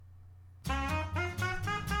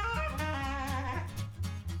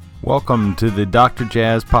Welcome to the Dr.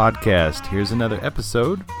 Jazz Podcast. Here's another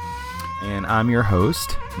episode, and I'm your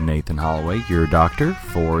host, Nathan Holloway, your doctor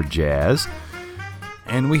for jazz.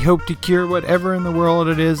 And we hope to cure whatever in the world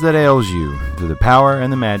it is that ails you through the power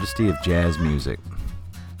and the majesty of jazz music.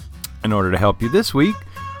 In order to help you this week,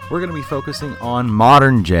 we're going to be focusing on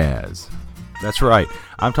modern jazz. That's right,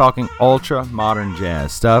 I'm talking ultra modern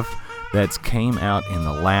jazz stuff that's came out in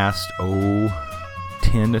the last, 10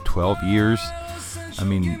 to 12 years. I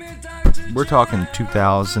mean, we're talking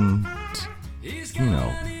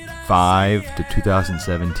 2005 to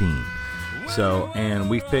 2017. So, and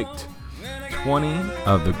we picked 20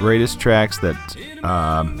 of the greatest tracks that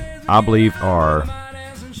I believe are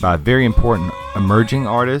by very important emerging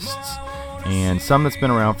artists, and some that's been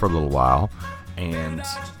around for a little while. And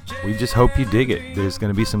we just hope you dig it. There's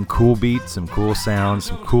going to be some cool beats, some cool sounds,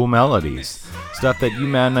 some cool melodies, stuff that you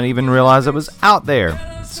might not even realize that was out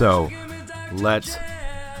there. So, let's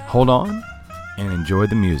hold on and enjoy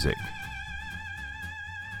the music.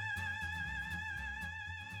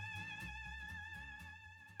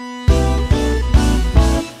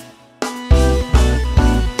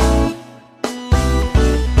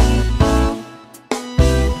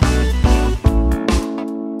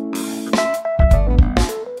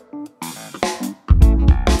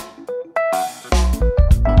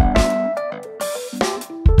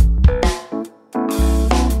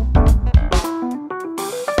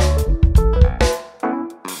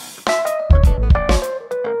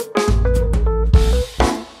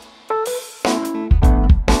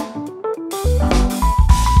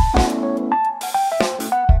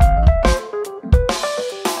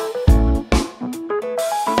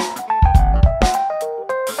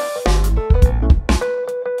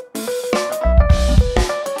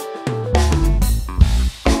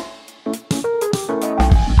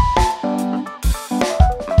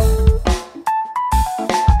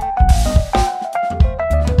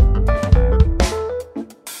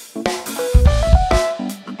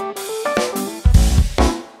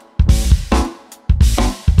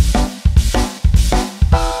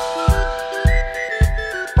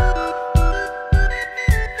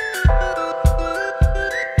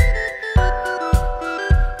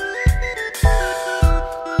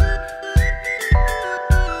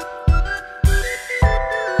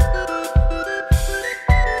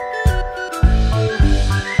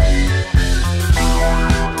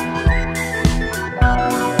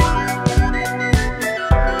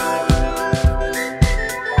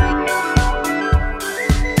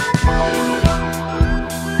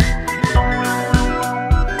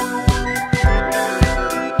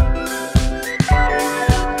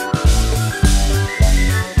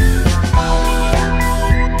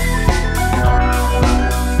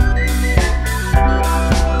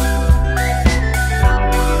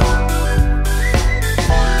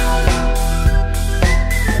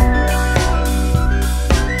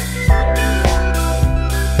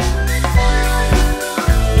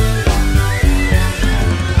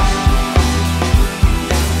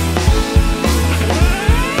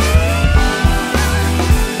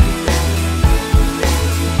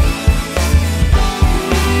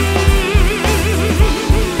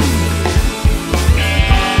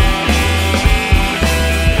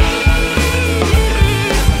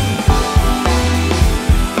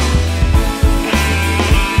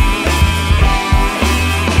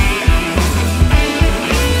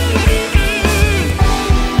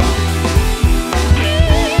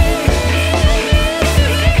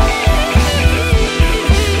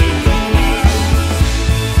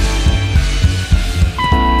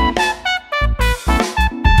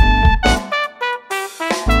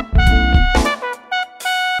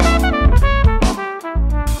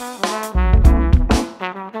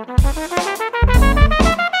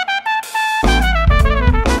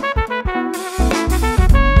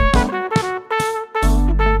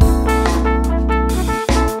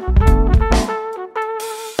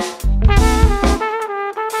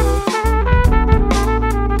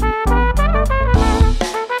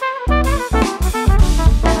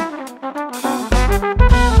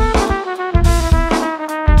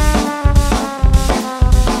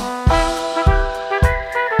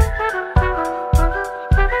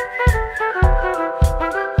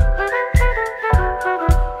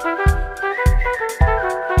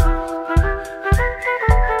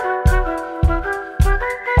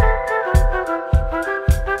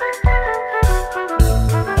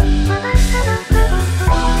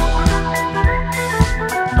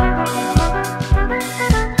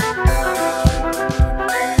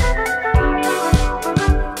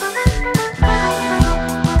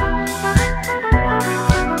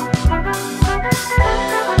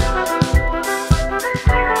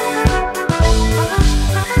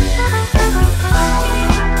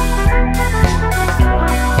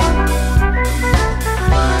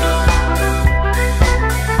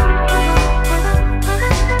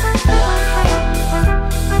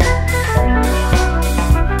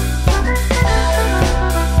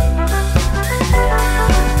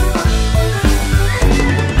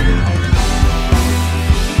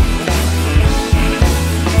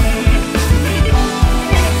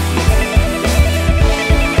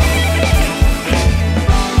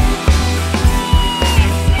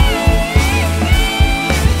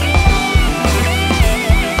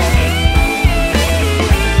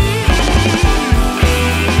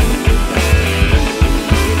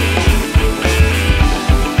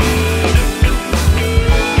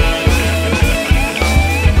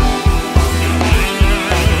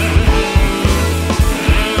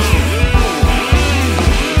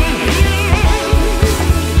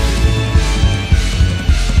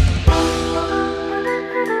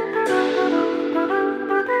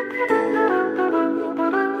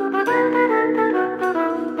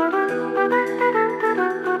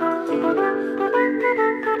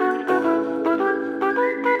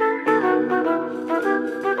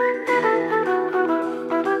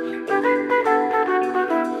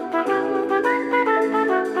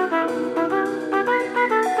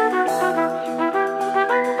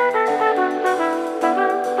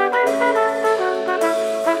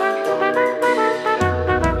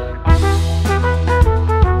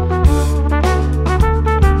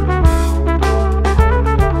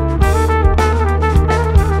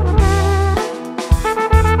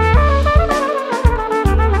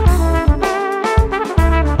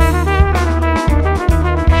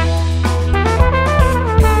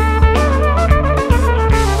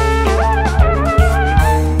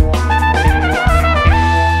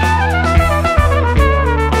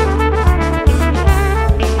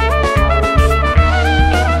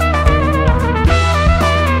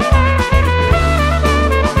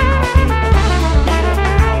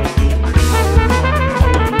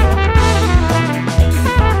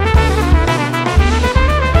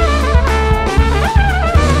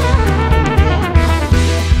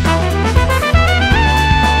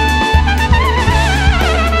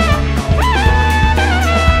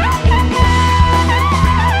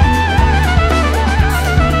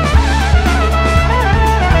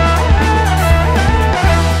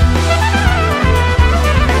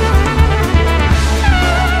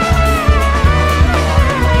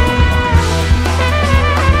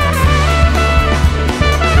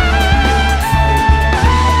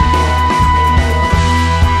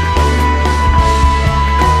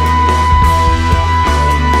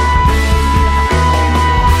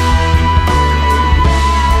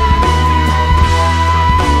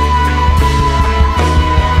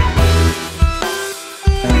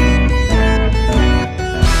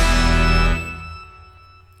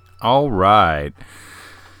 All right.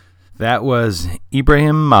 That was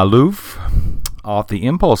Ibrahim Malouf off the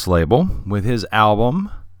Impulse label with his album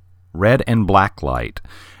Red and Black Light.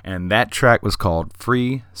 And that track was called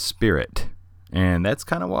Free Spirit. And that's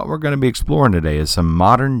kind of what we're going to be exploring today, is some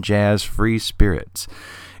modern jazz free spirits.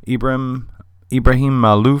 Ibrahim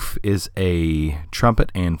Malouf is a trumpet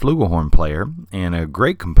and flugelhorn player and a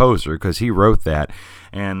great composer, because he wrote that.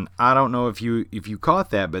 And I don't know if you caught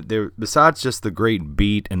that, but there, besides just the great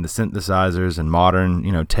beat and the synthesizers and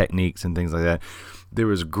modern techniques and things like that, there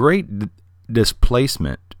was great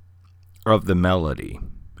displacement of the melody,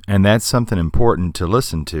 and that's something important to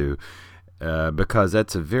listen to, because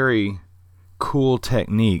that's a very cool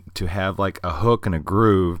technique to have, like a hook and a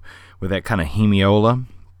groove with that kind of hemiola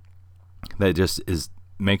that just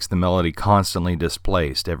makes the melody constantly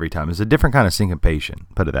displaced every time. It's a different kind of syncopation,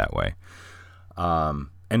 put it that way.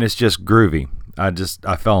 And it's just groovy.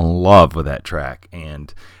 I fell in love with that track,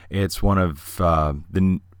 and it's one of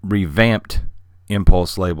the revamped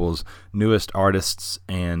Impulse label's newest artists,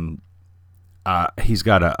 and he's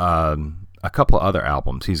got a couple of other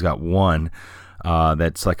albums. He's got one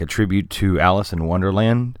that's like a tribute to Alice in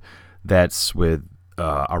Wonderland, that's with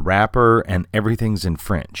a rapper, and everything's in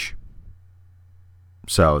French.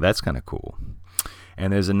 So that's kind of cool.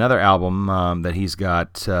 And there's another album that he's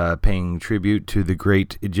got paying tribute to the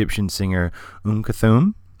great Egyptian singer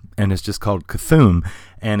Kulthum, and it's just called Kulthum,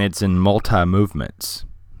 and it's in multi-movements,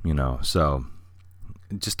 so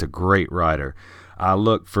just a great writer. I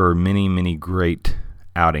look for many, many great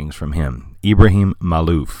outings from him, Ibrahim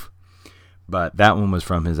Malouf. But that one was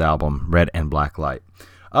from his album Red and Black Light.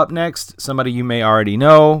 Up next, somebody you may already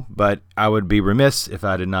know, but I would be remiss if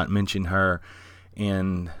I did not mention her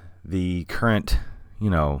in the current,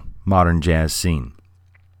 modern jazz scene.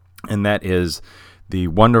 And that is the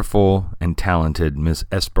wonderful and talented Miss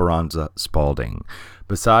Esperanza Spalding.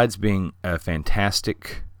 Besides being a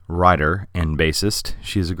fantastic writer and bassist,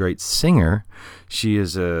 she is a great singer. She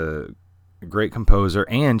is a great composer,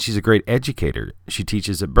 and she's a great educator. She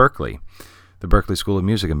teaches at Berkeley, the Berkeley School of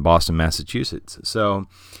Music in Boston, Massachusetts. So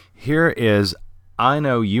here is I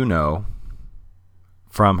Know You Know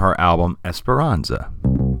from her album Esperanza.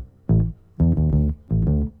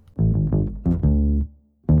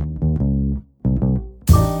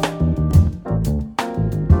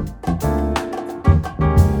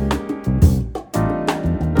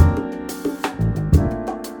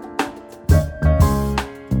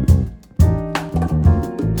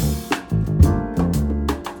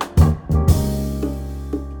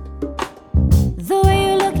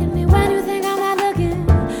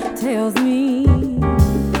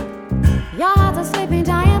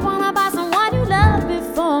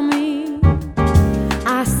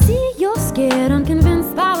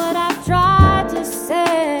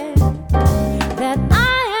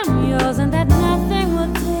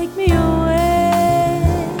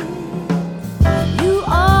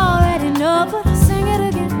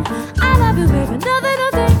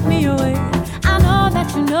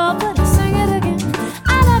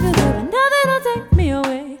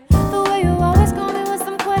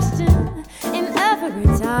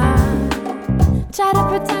 Try to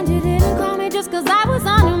pretend you didn't call me just 'cause I was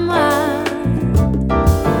on your mind.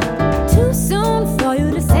 Too soon for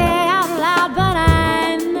you to say out loud, but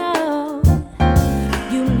I know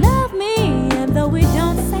you love me, and though we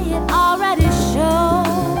don't say it, already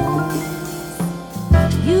shows.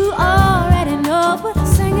 You already know, but I'll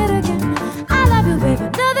sing it again. I love you, baby,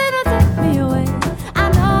 nothing will take me away. I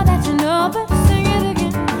know that you know, but I'll sing it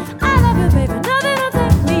again. I love you, baby, nothing will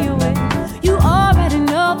take me away. You already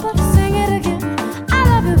know, but I'll sing it again.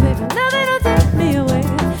 Baby, nothing will take me away.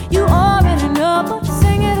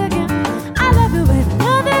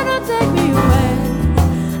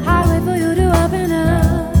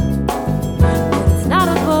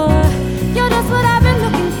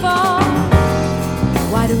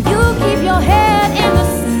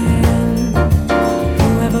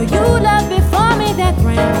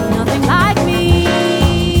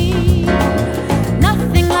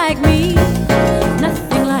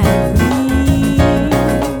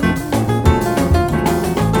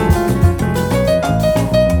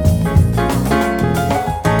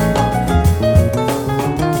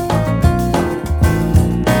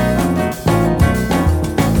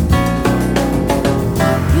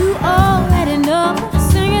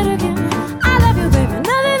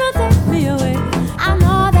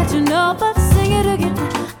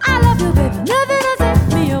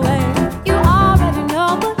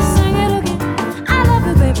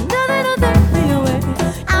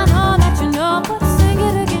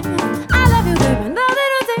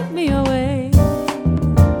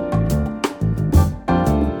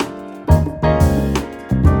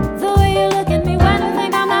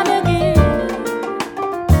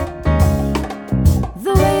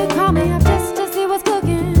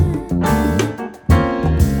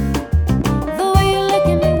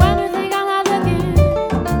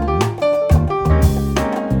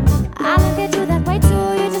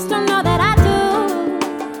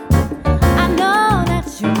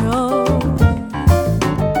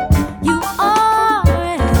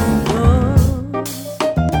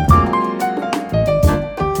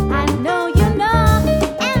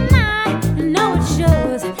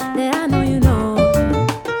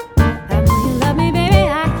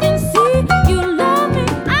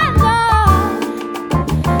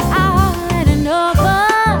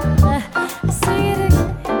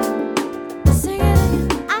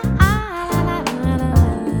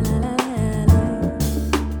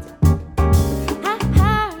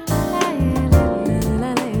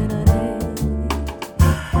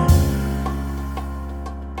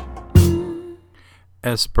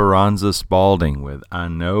 Esperanza Spalding with I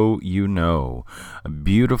Know You Know, a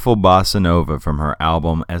beautiful bossa nova from her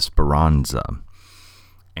album Esperanza.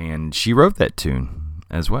 And she wrote that tune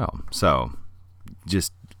as well. So,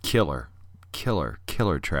 just killer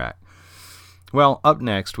track. Well, up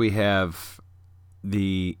next we have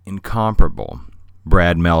the incomparable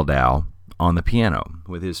Brad Mehldau on the piano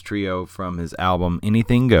with his trio from his album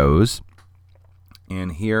Anything Goes.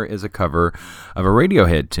 And here is a cover of a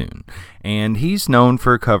Radiohead tune. And he's known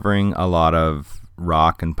for covering a lot of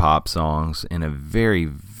rock and pop songs in a very,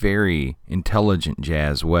 very intelligent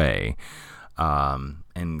jazz way.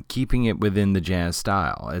 And keeping it within the jazz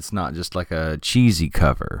style. It's not just like a cheesy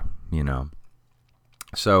cover, you know.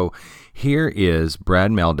 So here is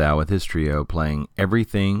Brad Mehldau with his trio playing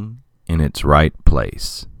Everything in Its Right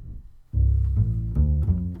Place.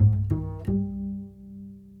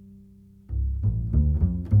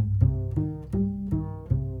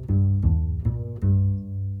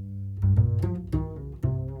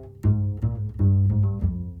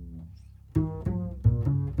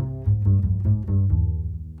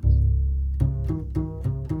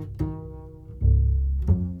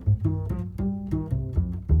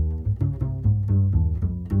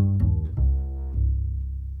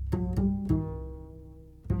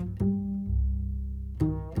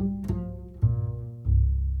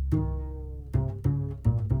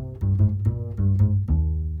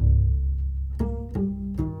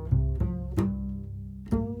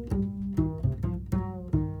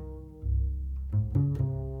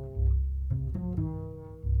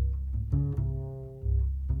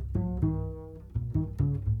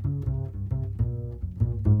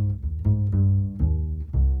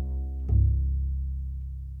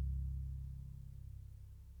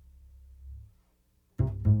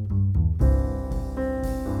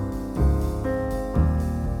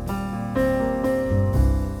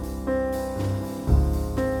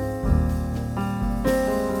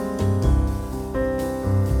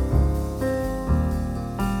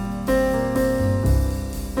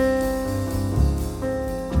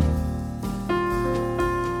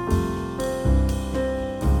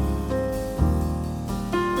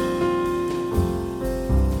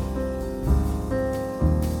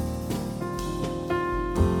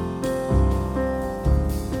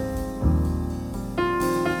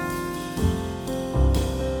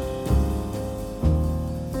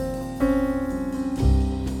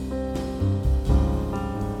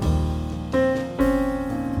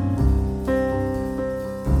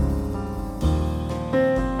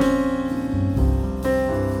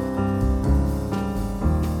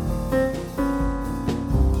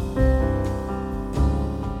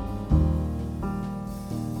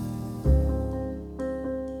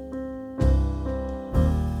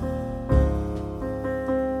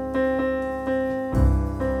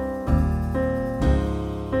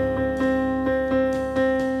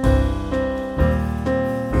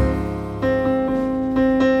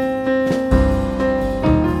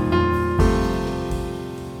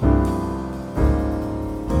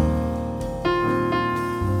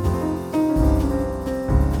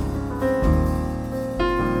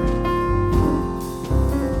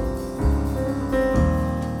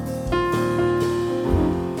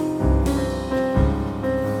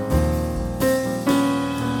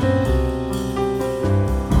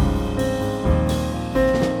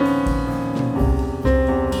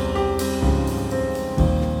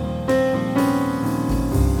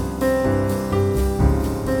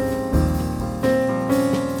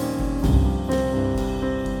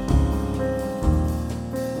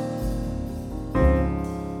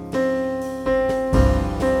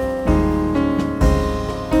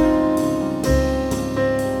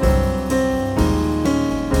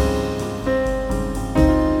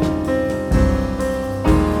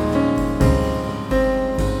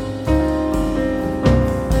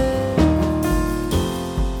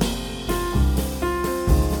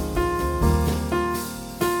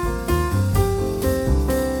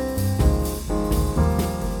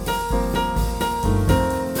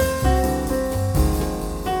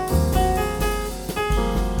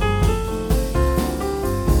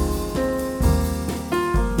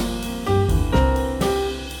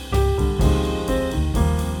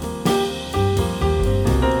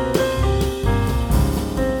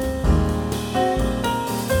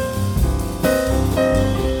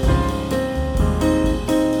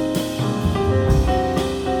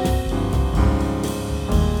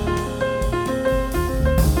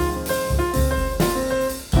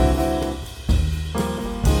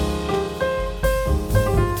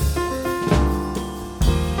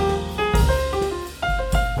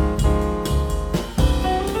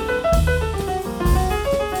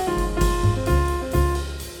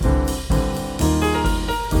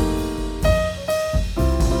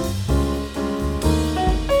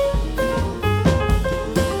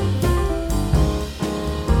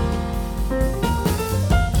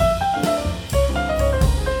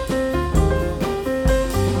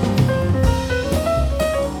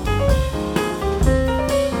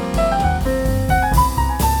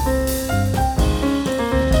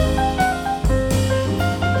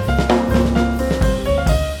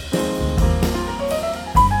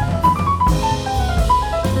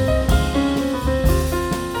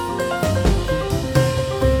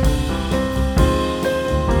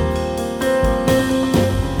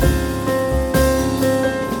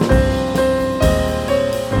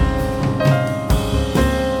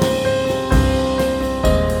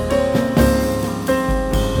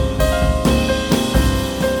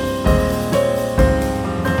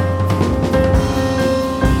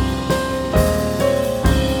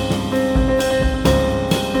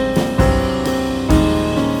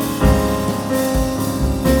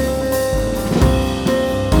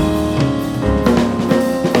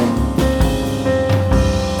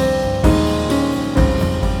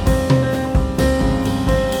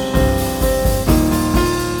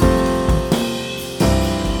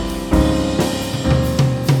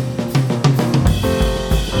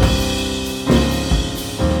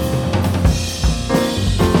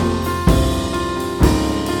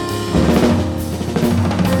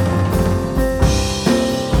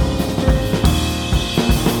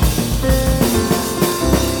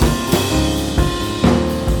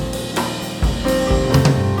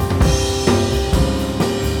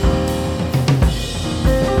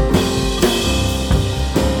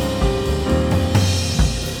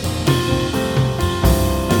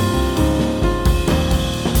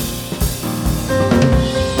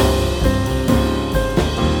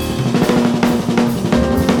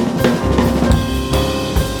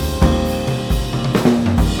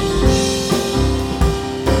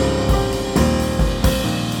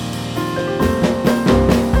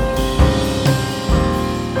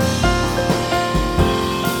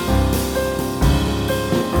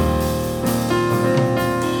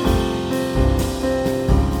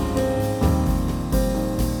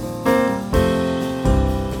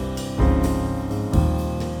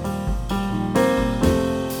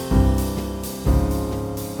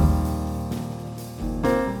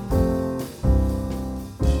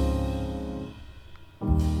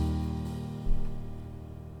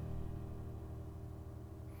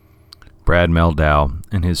 Brad Mehldau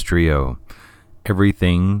and his trio,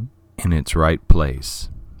 Everything in Its Right Place,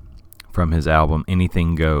 from his album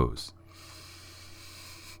Anything Goes.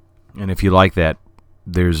 And if you like that,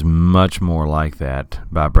 there's much more like that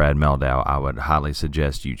by Brad Mehldau. I would highly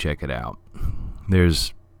suggest you check it out.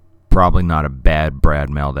 There's probably not a bad Brad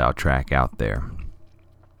Mehldau track out there.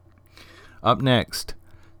 Up next,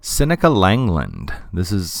 Seneca Langland.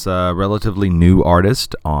 This is a relatively new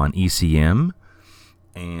artist on ECM,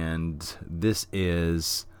 and this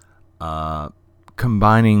is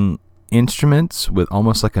combining instruments with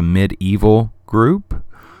almost like a medieval group,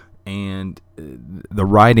 and the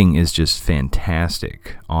writing is just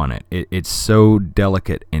fantastic on it. It's so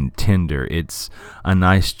delicate and tender. It's a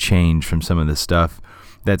nice change from some of the stuff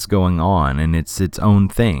that's going on, and it's its own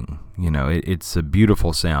thing. You know, it's a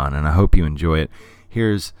beautiful sound, and I hope you enjoy it.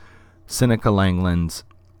 Here's Seneca Langland's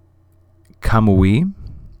Kamui,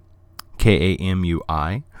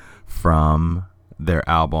 Kamui, from their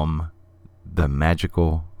album The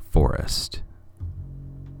Magical Forest.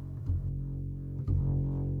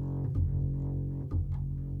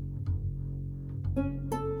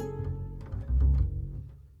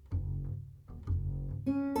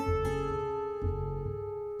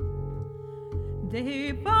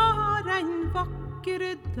 Det var en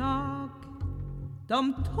vacker dag.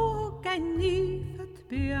 De tog en nyfödd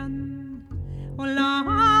björn och la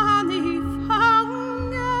han i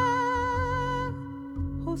fange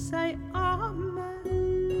hos sig amme.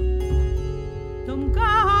 De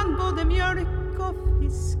gav han både mjölk och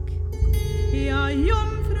fisk. Ja,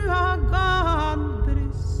 jomfrua gav han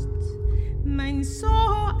bryst. Men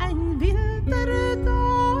så en vinterdag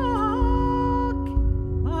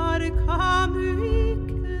var Kamui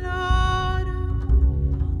klar.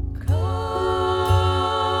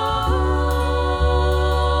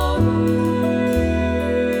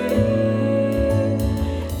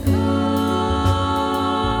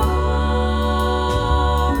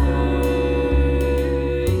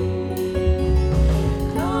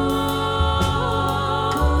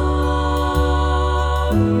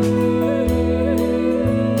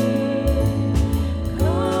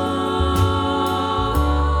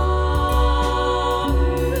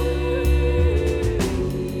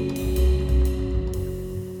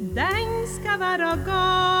 Den ska vara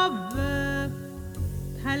gave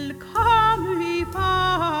till Kamui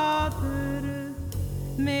fader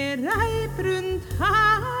med rejp runt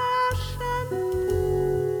härsen.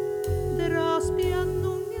 Dras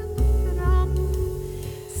björnungen fram,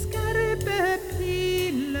 skarpe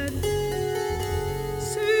piler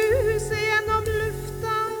sus genom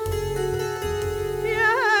luften.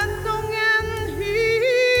 Björnungen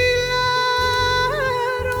hyler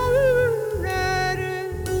och uller.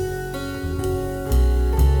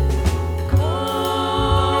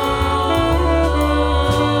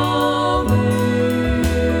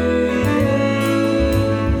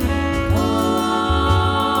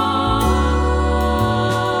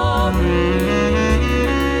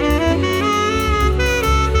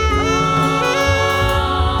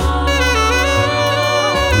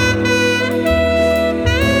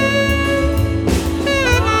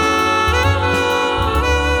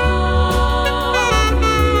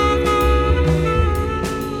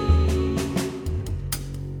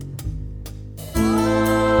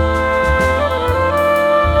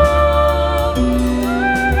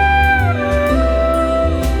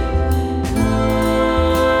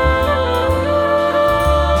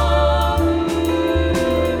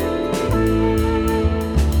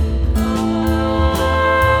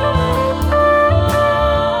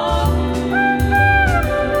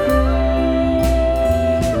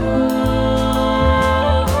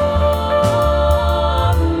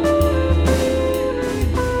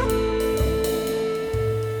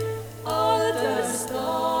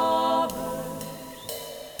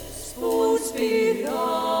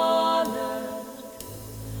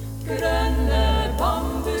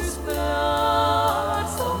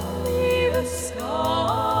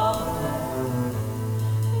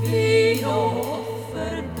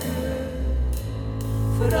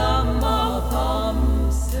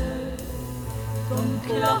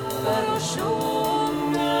 Klappar och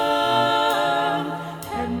sjunger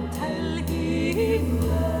hem till himlen.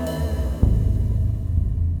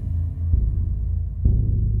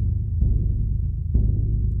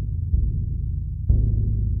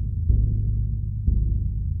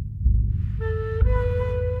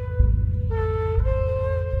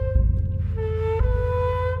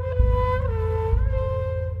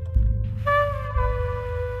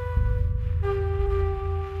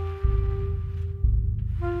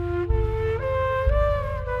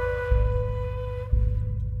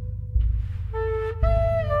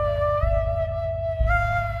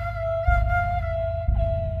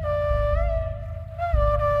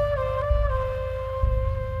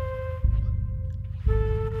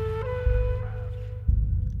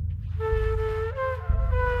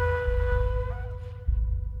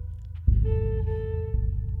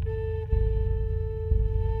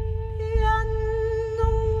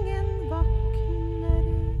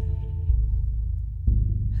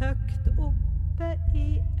 högt uppe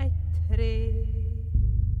i ett träd.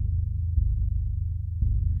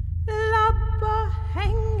 Labba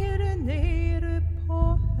hänger nere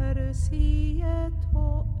på hörsiet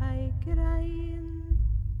och ei grein.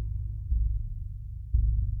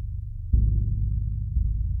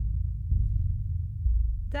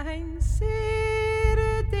 Den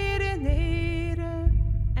ser der nere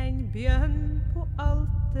en bjørn på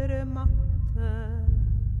altermatte.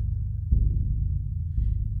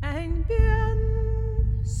 En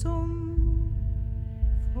bjørn som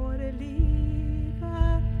får livet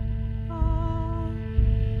av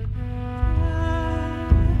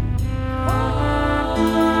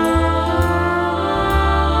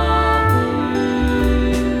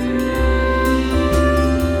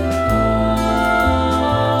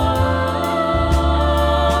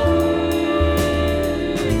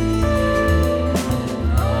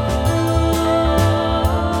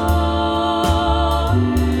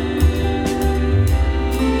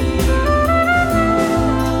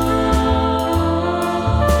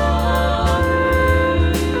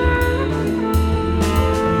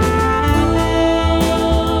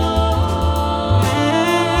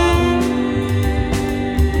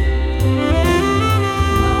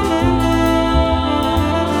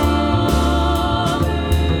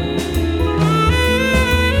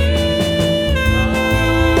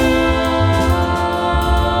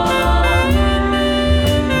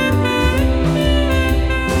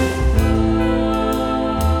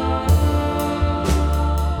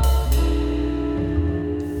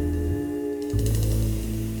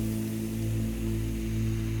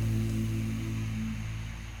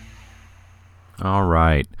All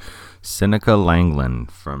right. Seneca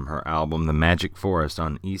Langland from her album The Magic Forest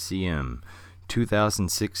on ECM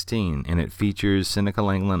 2016, and it features Seneca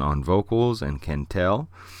Langland on vocals and Cantel,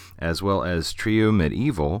 as well as Trio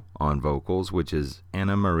Medieval on vocals, which is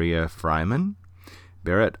Anna Maria Freiman,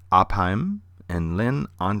 Berit Opheim, and Lynn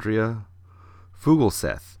Andrea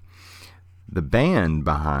Fugelseth. The band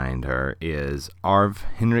behind her is Arv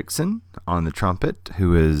Henriksen on the trumpet,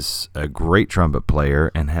 who is a great trumpet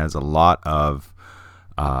player and has a lot of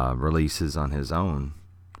releases on his own,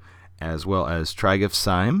 as well as Trygve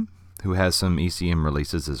Seim, who has some ECM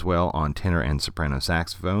releases as well on tenor and soprano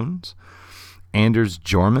saxophones, Anders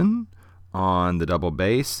Jorman on the double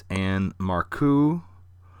bass, and Markku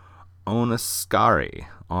Onoskari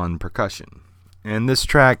on percussion. And this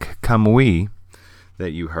track, Kamui,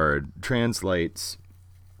 that you heard, translates,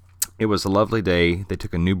 "It was a lovely day. They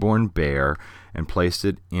took a newborn bear and placed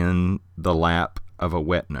it in the lap of a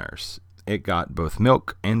wet nurse. It got both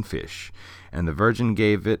milk and fish, and the Virgin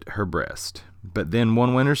gave it her breast. But then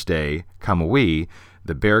one winter's day, Kamui,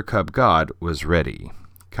 the bear cub god, was ready.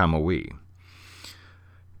 Kamui.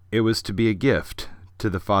 It was to be a gift to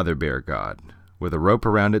the father bear god. With a rope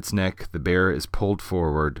around its neck, the bear is pulled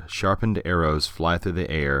forward, sharpened arrows fly through the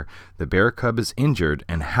air, the bear cub is injured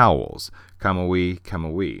and howls, Kamui,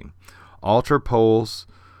 Kamui. Altar poles,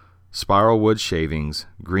 spiral wood shavings,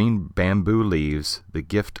 green bamboo leaves, the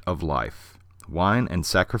gift of life. Wine and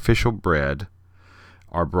sacrificial bread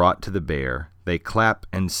are brought to the bear. They clap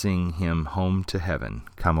and sing him home to heaven,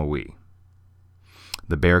 Kamui.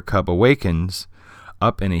 The bear cub awakens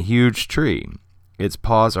up in a huge tree. Its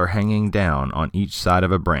paws are hanging down on each side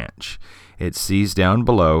of a branch. It sees down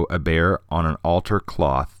below a bear on an altar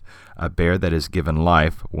cloth, a bear that is given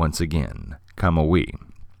life once again, Kamui."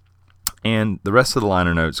 And the rest of the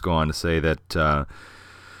liner notes go on to say that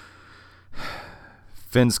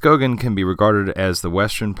Finnskogen can be regarded as the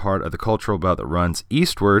western part of the cultural belt that runs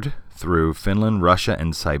eastward through Finland, Russia,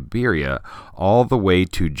 and Siberia, all the way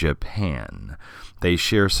to Japan. They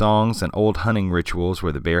share songs and old hunting rituals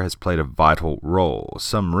where the bear has played a vital role.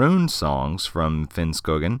 Some rune songs from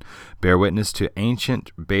Finnskogen bear witness to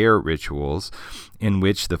ancient bear rituals in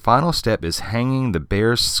which the final step is hanging the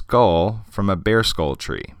bear's skull from a bear skull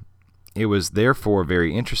tree. It was therefore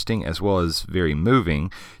very interesting as well as very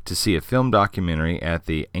moving to see a film documentary at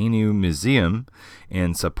the Ainu Museum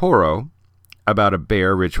in Sapporo about a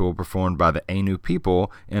bear ritual performed by the Ainu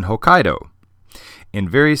people in Hokkaido. In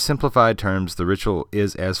very simplified terms, the ritual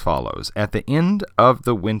is as follows. At the end of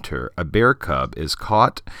the winter, a bear cub is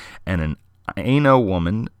caught and an Ainu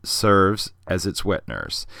woman serves as its wet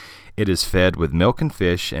nurse. It is fed with milk and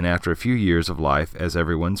fish, and after a few years of life as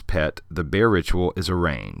everyone's pet, the bear ritual is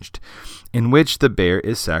arranged, in which the bear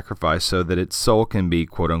is sacrificed so that its soul can be,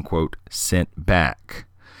 quote-unquote, sent back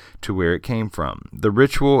to where it came from. The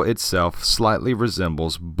ritual itself slightly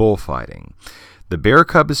resembles bullfighting. The bear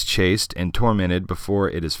cub is chased and tormented before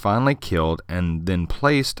it is finally killed and then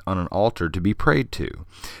placed on an altar to be prayed to.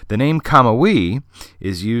 The name Kamui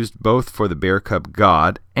is used both for the bear cub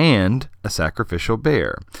god and a sacrificial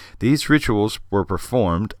bear. These rituals were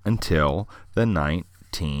performed until the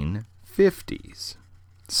 1950s.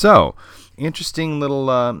 So, interesting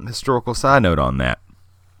little historical side note on that.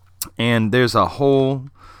 And there's a whole,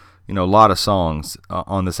 lot of songs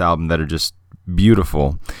on this album that are just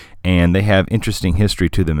beautiful, and they have interesting history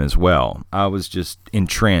to them as well. I was just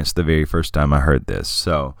entranced the very first time I heard this.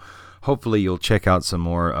 So hopefully you'll check out some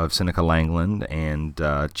more of Seneca Langland and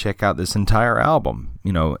check out this entire album,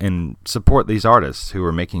 and support these artists who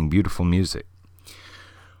are making beautiful music.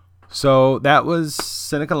 So that was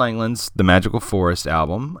Seneca Langland's The Magical Forest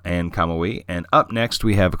album and Kamui. And up next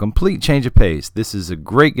we have a complete change of pace. This is a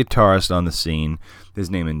great guitarist on the scene.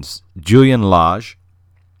 His name is Julian Lage.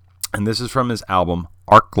 And this is from his album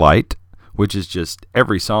Arclight, which is just,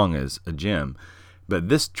 every song is a gem. But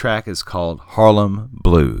this track is called Harlem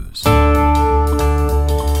Blues.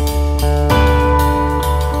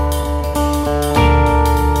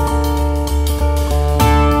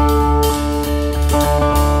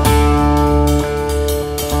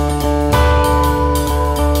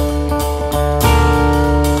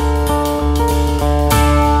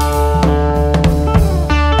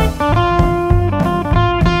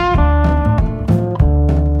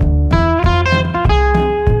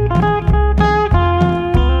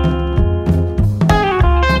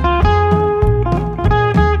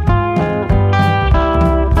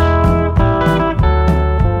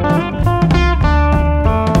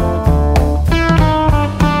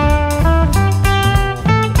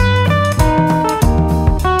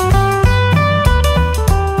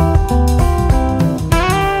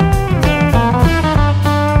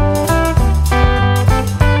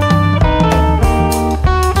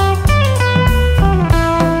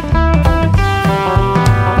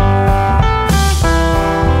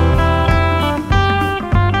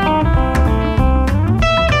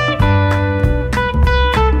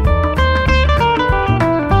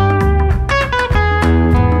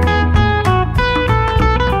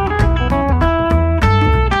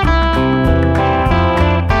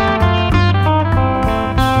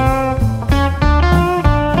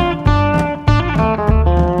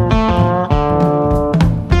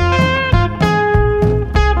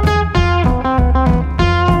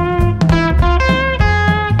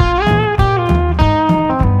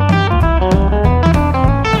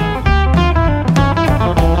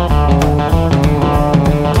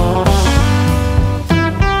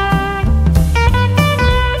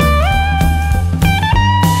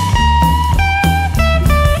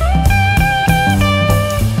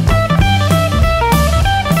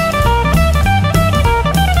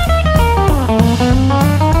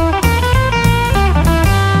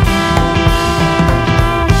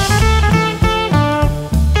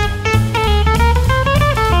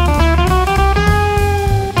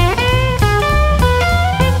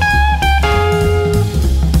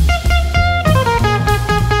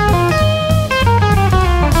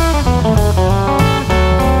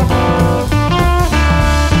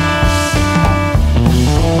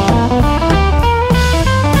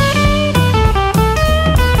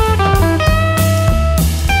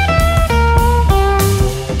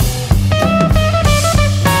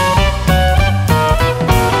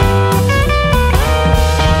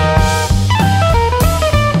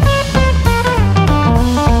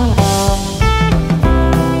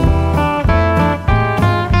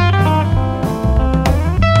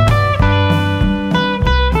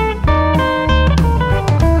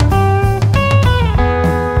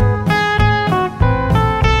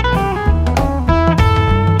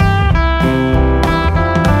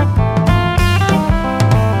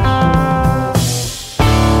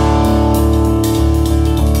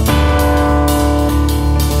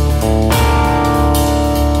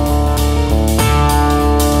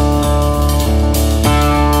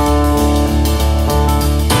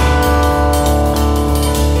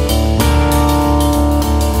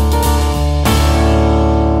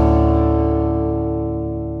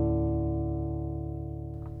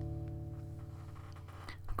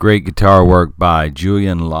 Great guitar work by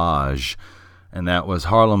Julian Lage, and that was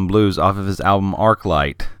Harlem Blues off of his album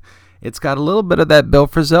Arclight. It's got a little bit of that Bill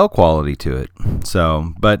Frisell quality to it,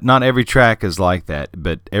 but not every track is like that,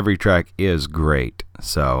 but every track is great,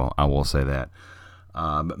 so I will say that.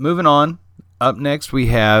 But moving on, up next we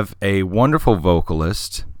have a wonderful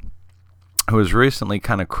vocalist who has recently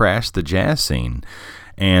kind of crashed the jazz scene,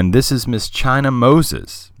 and this is Miss China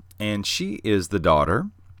Moses, and she is the daughter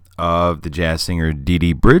of the jazz singer Dee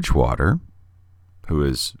Dee Bridgewater, who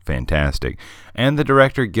is fantastic, and the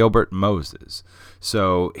director Gilbert Moses.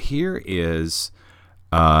 So here is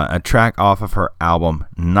a track off of her album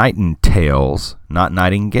Nightingales, not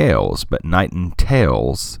Nightingales, but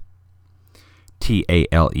Nightingales,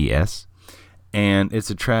 Tales, and it's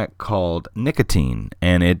a track called Nicotine,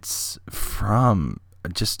 and it's from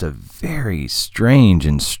just a very strange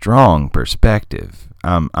and strong perspective.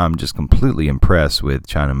 I'm just completely impressed with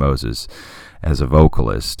China Moses as a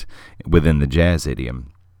vocalist within the jazz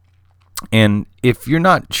idiom. And if you're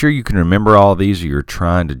not sure you can remember all these, or you're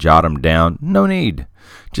trying to jot them down, no need.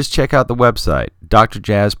 Just check out the website, Dr.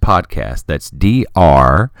 Jazz Podcast. That's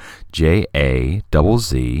DRJAZZ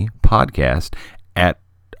Podcast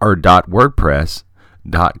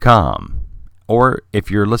 .wordpress.com. Or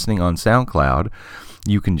if you're listening on SoundCloud,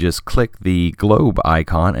 you can just click the globe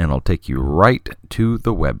icon and it'll take you right to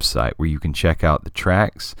the website where you can check out the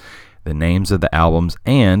tracks, the names of the albums,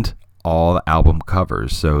 and all the album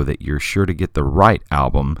covers, so that you're sure to get the right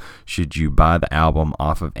album should you buy the album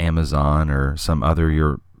off of Amazon or some other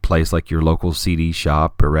your place like your local CD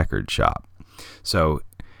shop or record shop. So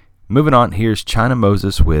moving on, here's China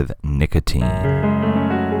Moses with Nicotine.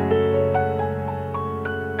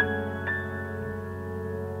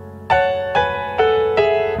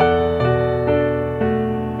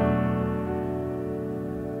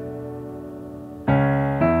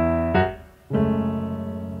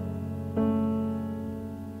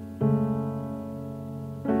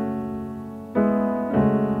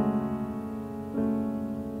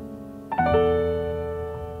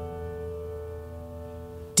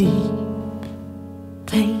 Deep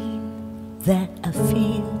pain that I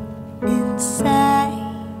feel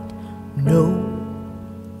inside, no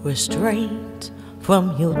restraint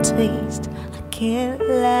from your taste. I can't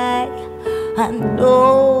lie, I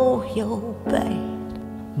know you're bad,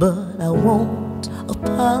 but I won't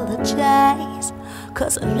apologize,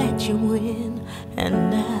 'cause I let you in and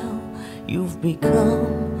now you've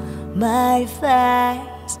become my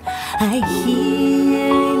vice. I hear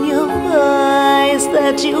in your voice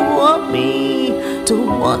that you want me to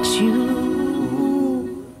want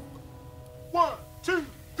you. 1, 2,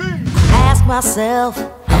 3. Ask myself,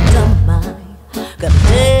 how done mine? Got a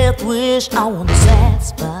death wish I want to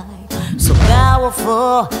satisfy, so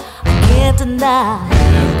powerful I can't deny.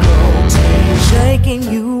 Shaking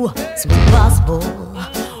you seems impossible.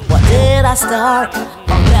 Why did I start?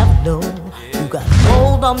 I'll never know. You got a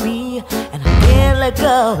hold on me and I can't let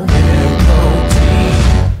go.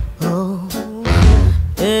 Oh,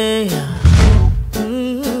 yeah.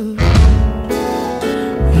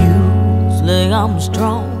 Usually I'm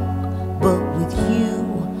strong, but with you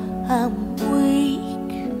I'm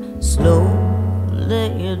weak. Slowly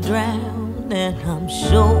you drown and I'm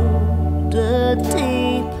shoulder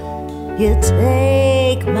deep. You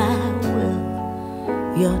take my will,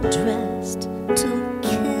 you're dressed to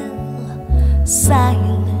kill.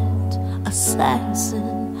 Silent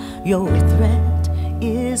assassin, your threat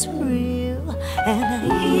is real. And I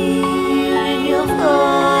hear in your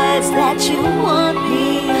voice that you want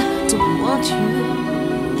me to want you.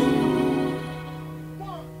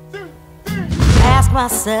 1, 2, 3. Ask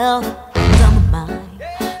myself, dumb mind,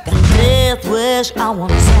 got a death wish I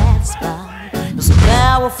want to satisfy. You're so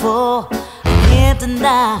powerful, I can't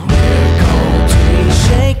deny.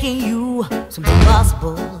 Shaking you seems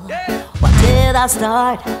impossible. Why did I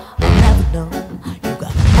start? I'll never know. You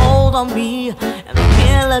got a hold on me and I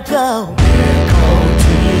can't let go.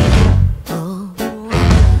 Oh,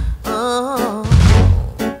 oh.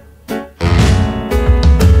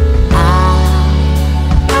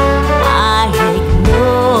 I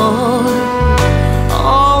ignore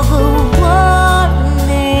all the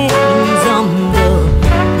warnings on the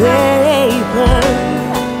paper.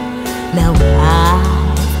 Now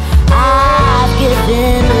I've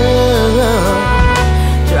given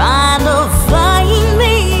up, trying to find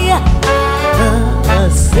me a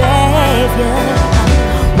savior.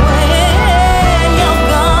 When you're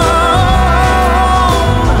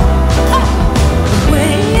gone,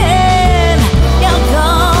 when you're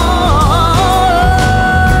gone,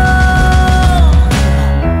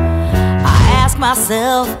 I ask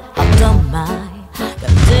myself, I've done mine. Got a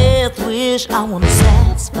death wish I want to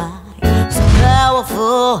satisfy. So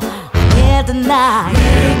powerful, I can't deny.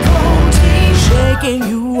 Shaking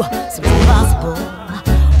you seems impossible.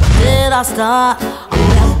 Where did I start? I'll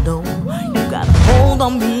never know. You got a hold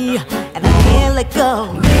on me and I can't let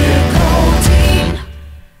go.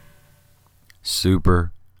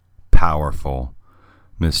 Super powerful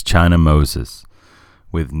Miss China Moses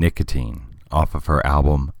with Nicotine off of her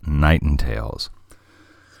album Nightingales.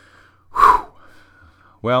 Whew.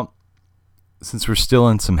 Well, since we're still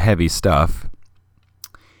in some heavy stuff,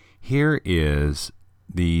 Here is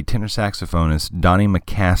the tenor saxophonist Donnie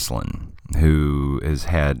McCaslin, who has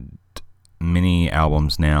had many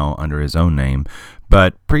albums now under his own name,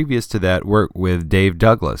 but previous to that worked with Dave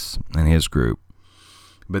Douglas and his group.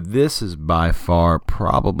 But this is by far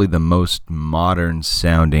probably the most modern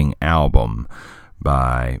sounding album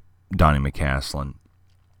by Donnie McCaslin.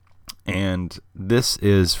 And this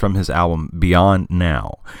is from his album Beyond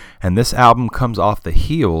Now. And this album comes off the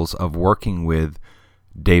heels of working with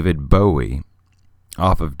David Bowie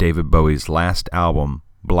off of David Bowie's last album,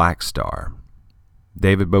 Black Star.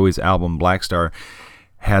 David Bowie's album Black Star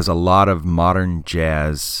has a lot of modern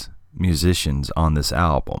jazz musicians on this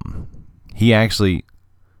album. He actually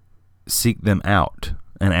seeked them out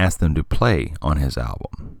and asked them to play on his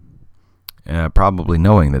album, probably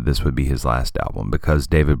knowing that this would be his last album, because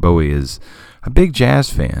David Bowie is a big jazz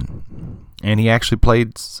fan, and he actually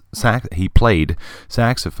played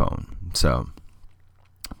saxophone.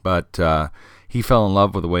 But he fell in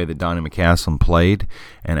love with the way that Donnie McCaslin played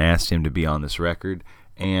and asked him to be on this record.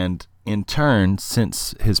 And in turn,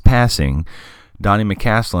 since his passing, Donnie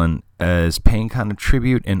McCaslin is paying kind of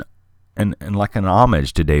tribute and like an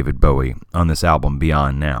homage to David Bowie on this album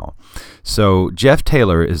Beyond Now. So Jeff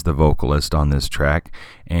Taylor is the vocalist on this track,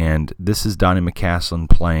 and this is Donnie McCaslin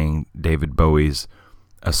playing David Bowie's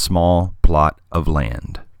A Small Plot of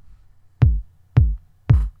Land.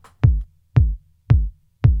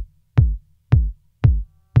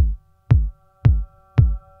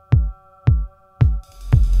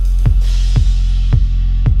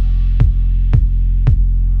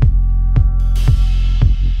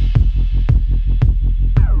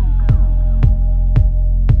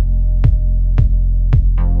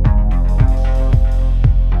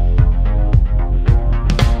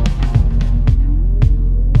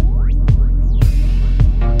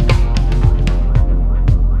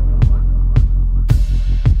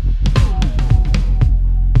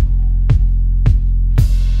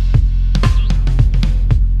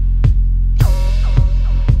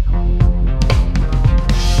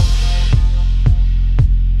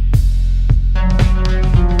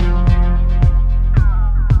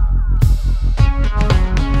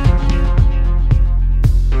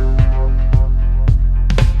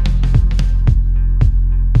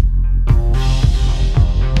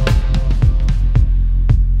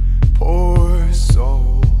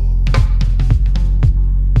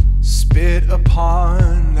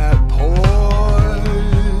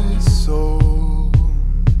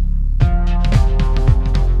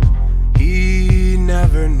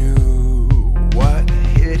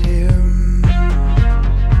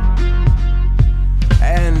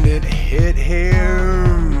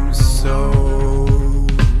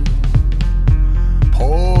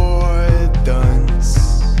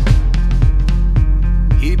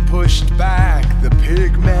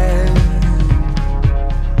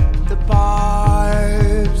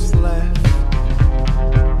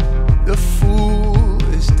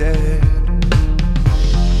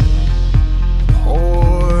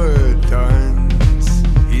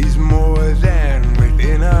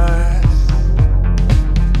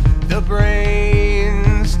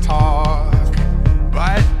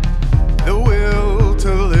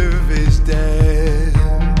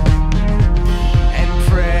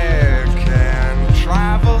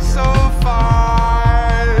 So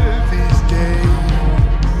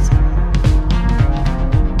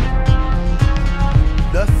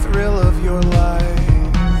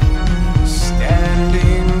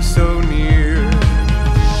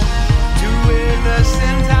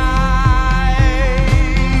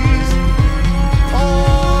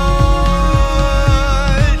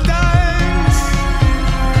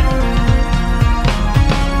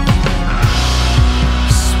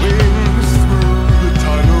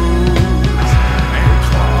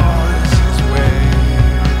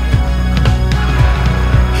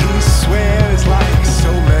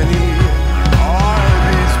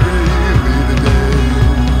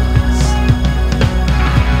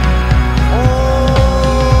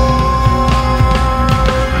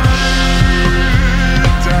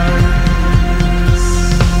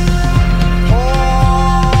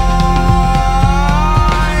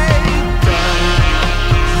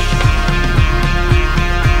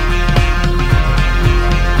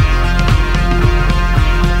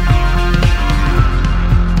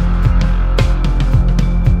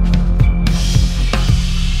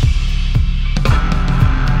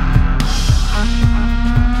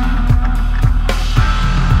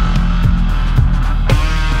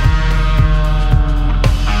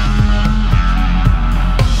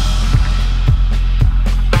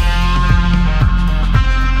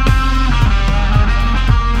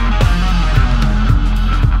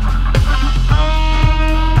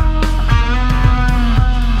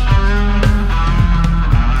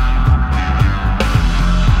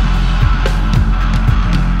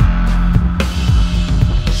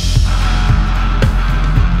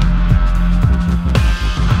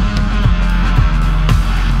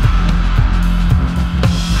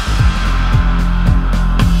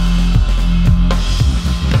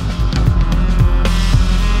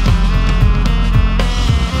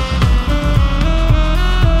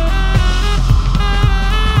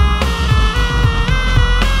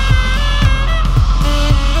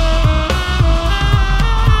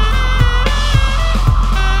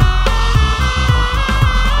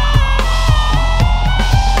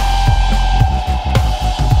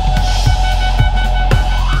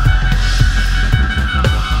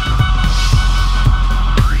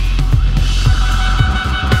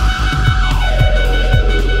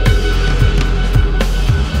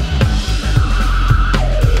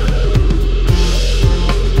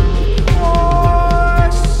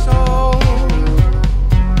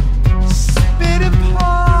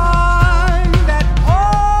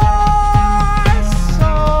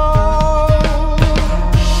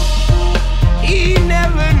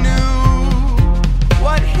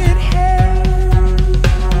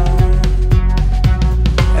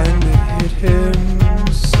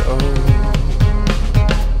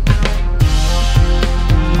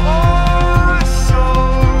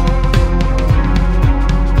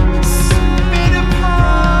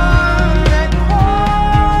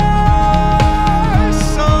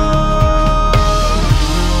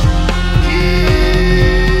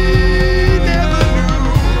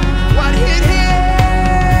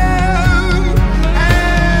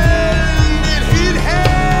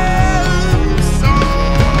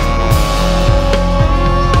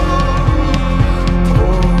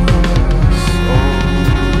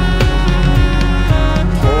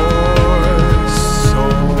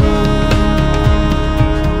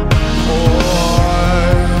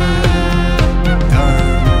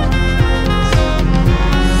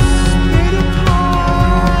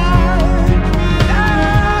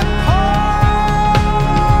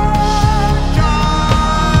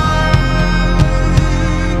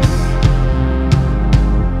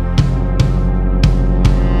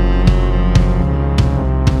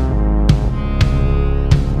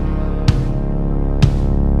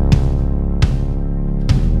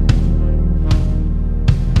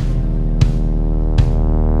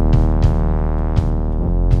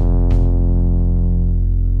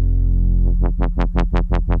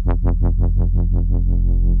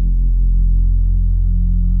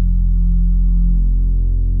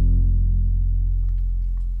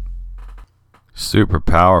Super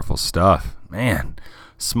powerful stuff. Man,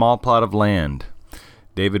 Small Plot of Land.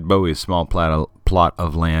 David Bowie's Small Plot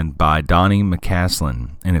of Land by Donnie McCaslin,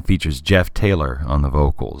 and it features Jeff Taylor on the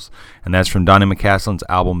vocals. And that's from Donnie McCaslin's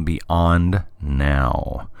album Beyond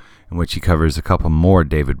Now, in which he covers a couple more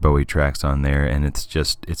David Bowie tracks on there, and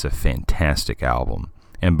it's a fantastic album.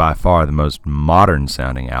 And by far the most modern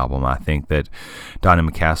sounding album I think that Donnie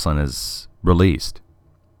McCaslin has released.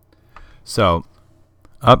 So,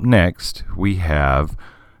 up next, we have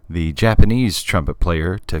the Japanese trumpet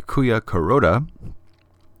player Takuya Kuroda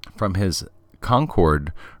from his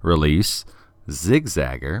Concord release,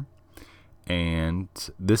 Zigzagger. And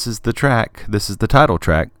this is the title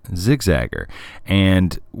track, Zigzagger.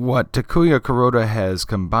 And what Takuya Kuroda has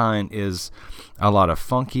combined is a lot of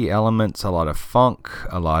funky elements, a lot of funk,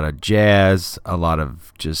 a lot of jazz, a lot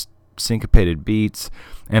of just syncopated beats,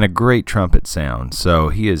 and a great trumpet sound. So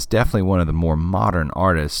he is definitely one of the more modern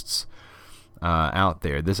artists out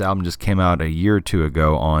there. This album just came out a year or two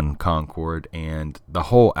ago on Concord, and the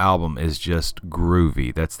whole album is just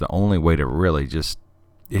groovy. That's the only way to really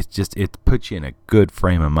it puts you in a good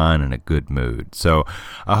frame of mind and a good mood. So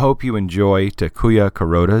I hope you enjoy Takuya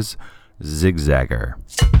Kuroda's Zigzagger.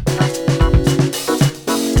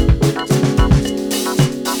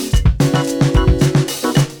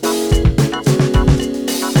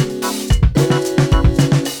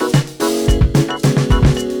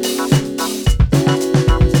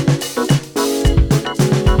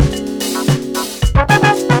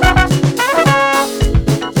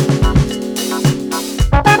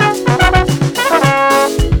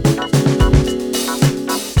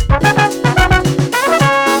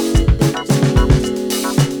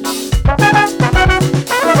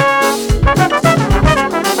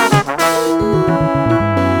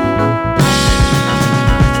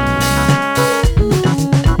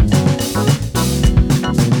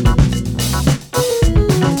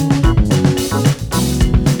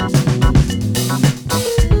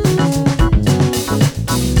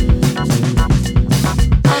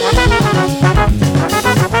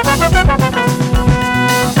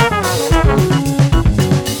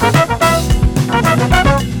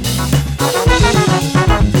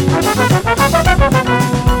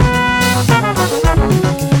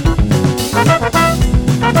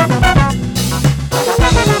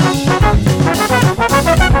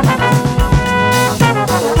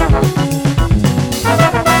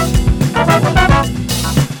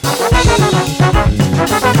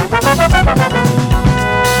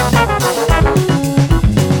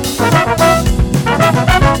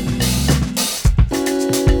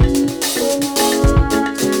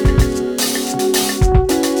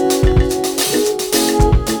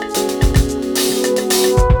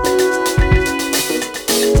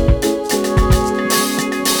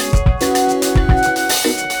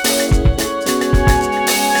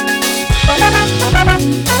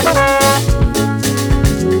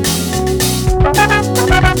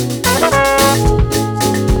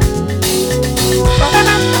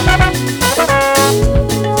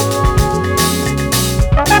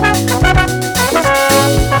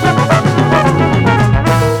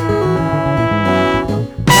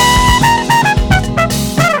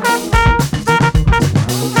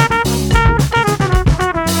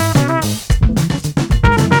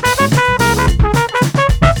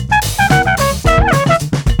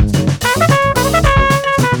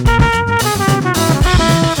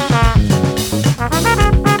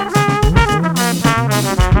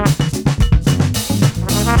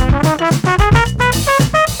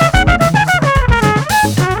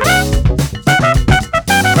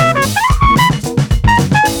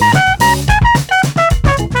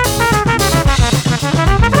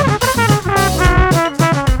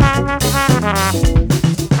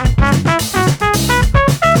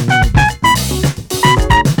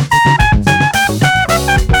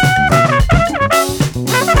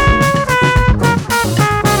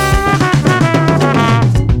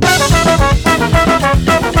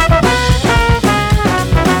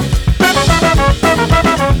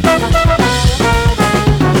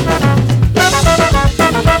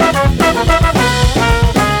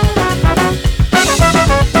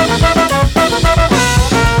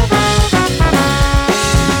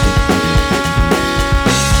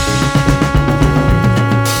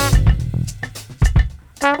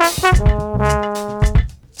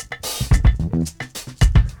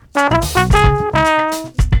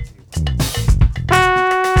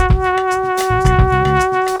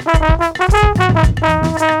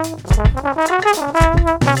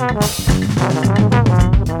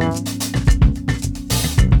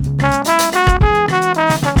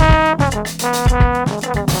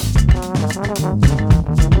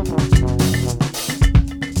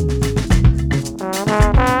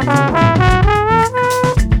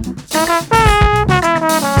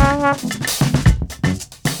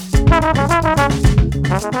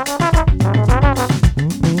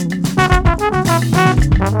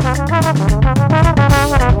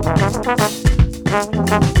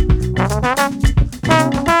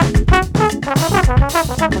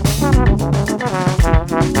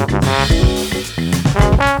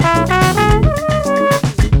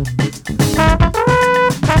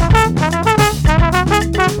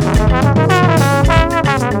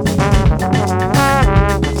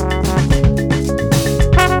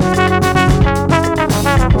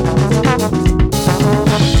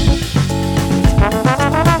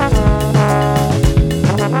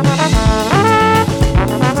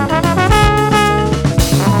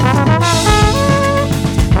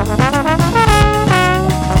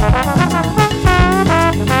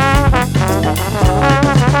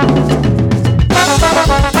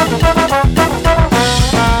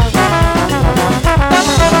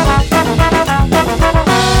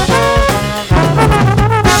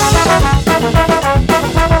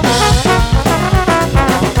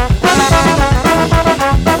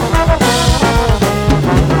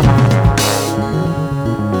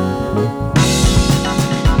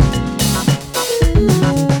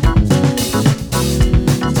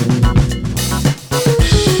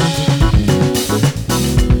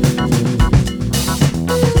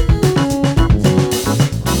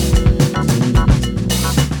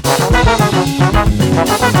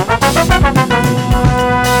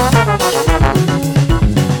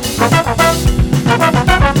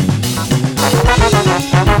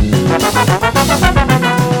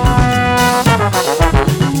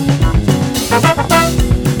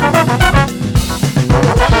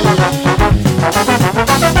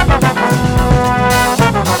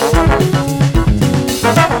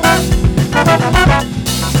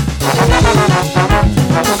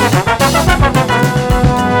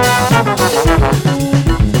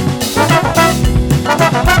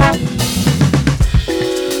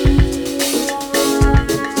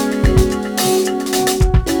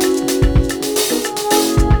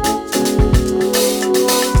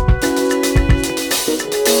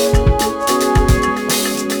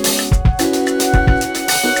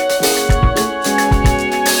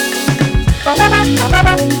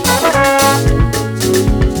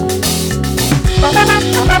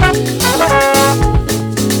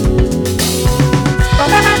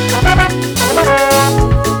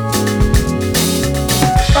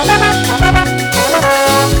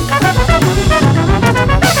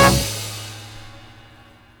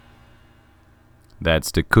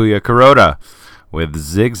 That's Takuya Kuroda with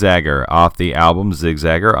Zigzagger off the album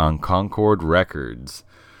Zigzagger on Concord Records.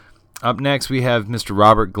 Up next we have Mr.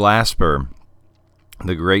 Robert Glasper,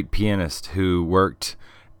 the great pianist who worked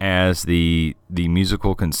as the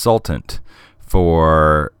musical consultant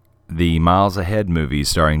for the Miles Ahead movies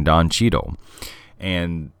starring Don Cheadle.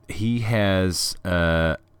 And he has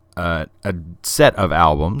a set of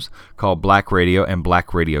albums called Black Radio and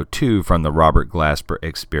Black Radio 2 from the Robert Glasper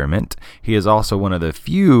Experiment. He is also one of the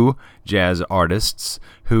few jazz artists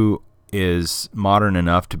who is modern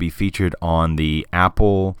enough to be featured on the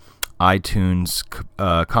Apple iTunes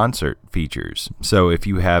concert features. So if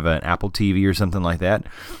you have an Apple TV or something like that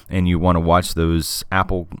and you want to watch those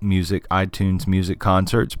Apple Music, iTunes Music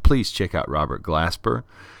concerts, please check out Robert Glasper.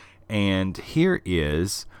 And here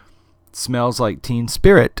is Smells Like Teen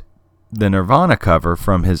Spirit, the Nirvana cover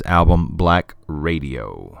from his album Black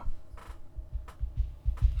Radio.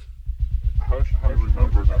 Hush, I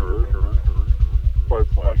remember her by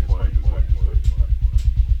playing.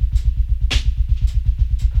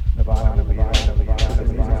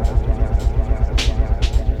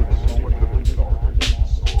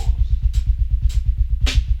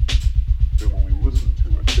 When we listen to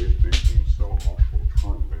it, they seem so emotionally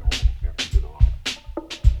true, they almost can't be denied.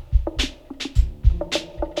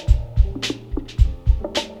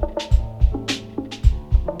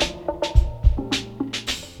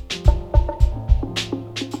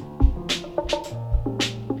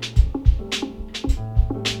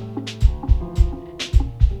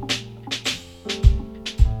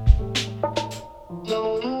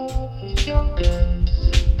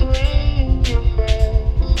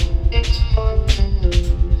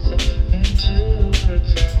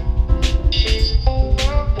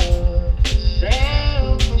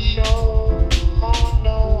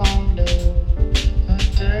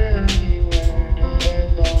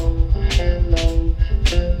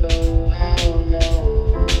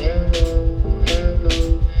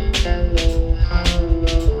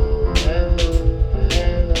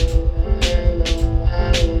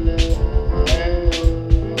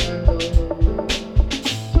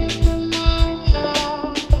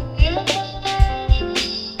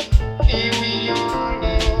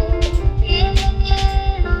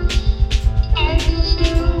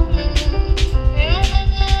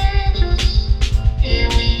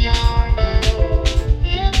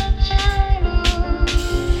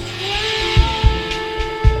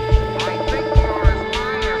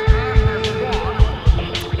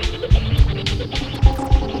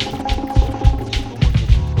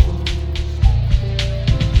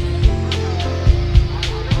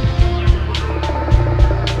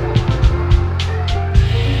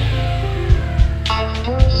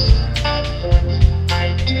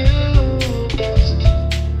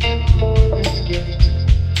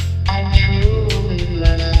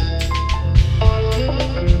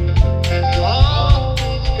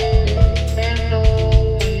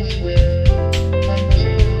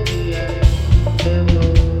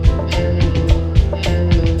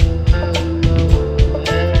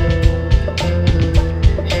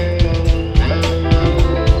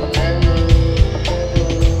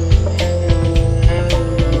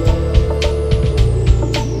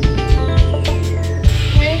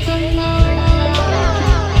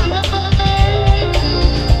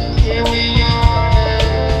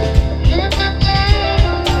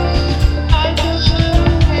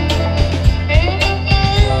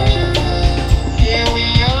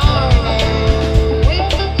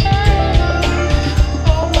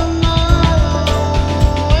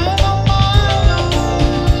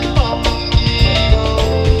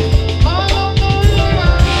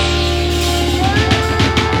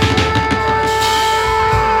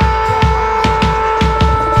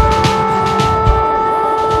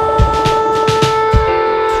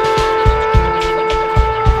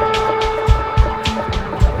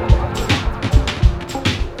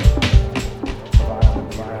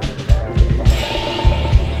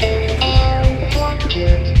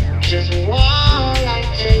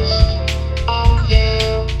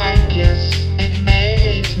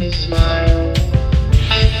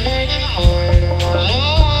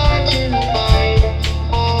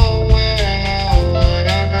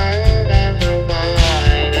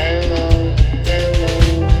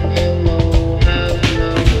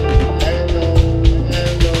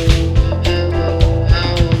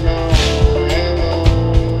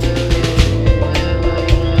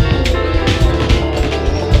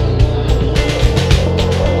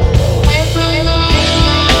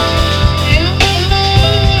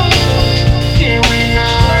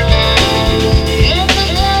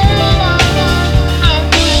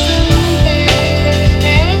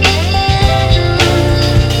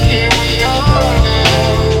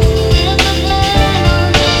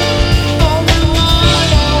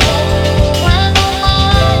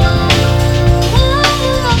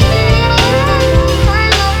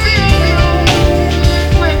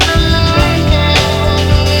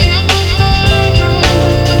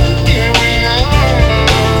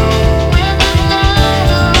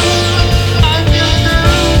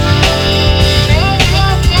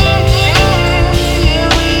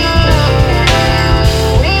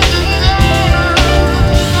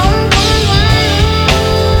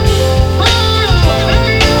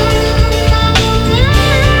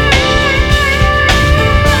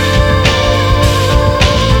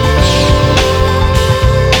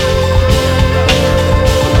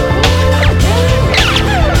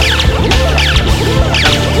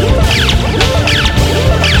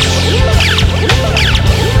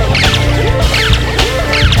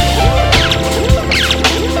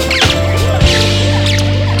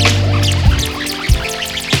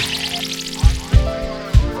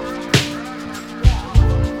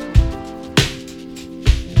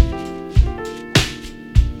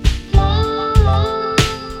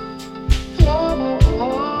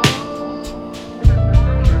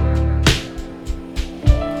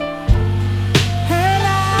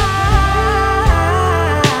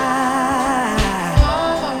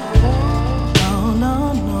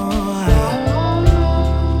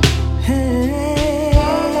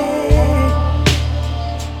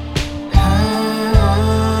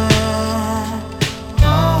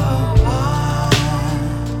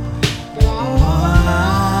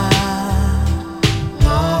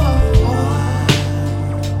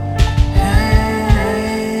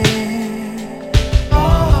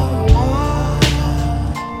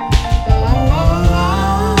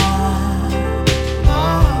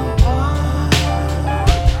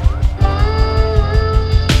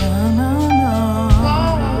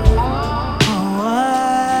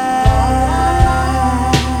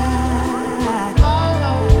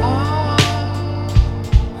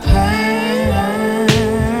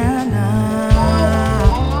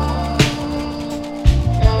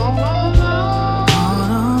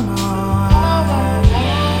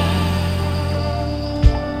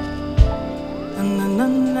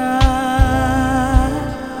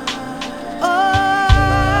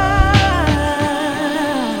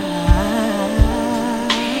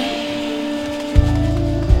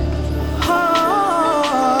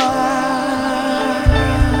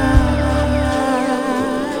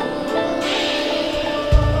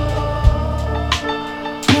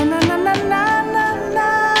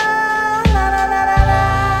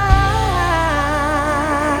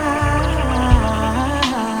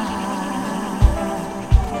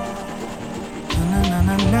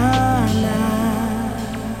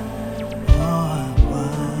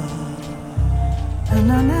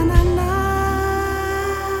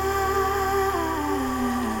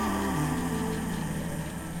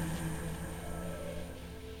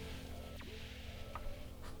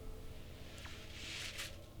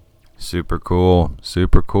 Super cool.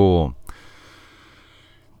 Super cool.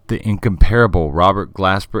 The incomparable Robert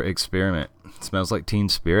Glasper Experiment. Smells Like Teen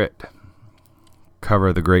Spirit. Cover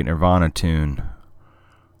of the great Nirvana tune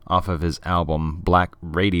off of his album Black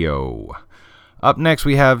Radio. Up next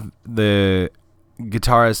we have the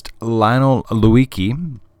guitarist Lionel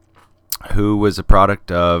Louiki, who was a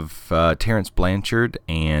product of Terrence Blanchard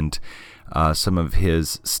and some of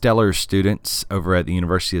his stellar students over at the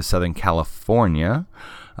University of Southern California,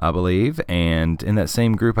 I believe. And in that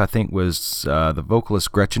same group, I think, was the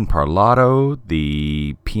vocalist Gretchen Parlato,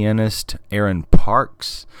 the pianist Aaron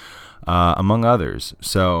Parks, among others.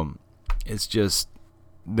 So it's just,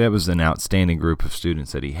 that was an outstanding group of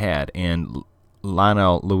students that he had. And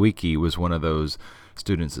Lionel Louiki was one of those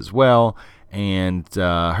students as well. And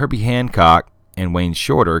Herbie Hancock and Wayne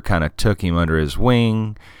Shorter kind of took him under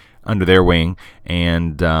their wing,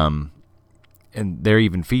 and they're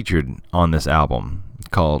even featured on this album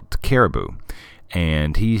called Caribou.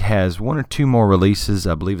 And he has one or two more releases.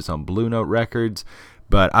 I believe it's on Blue Note Records.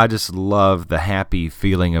 But I just love the happy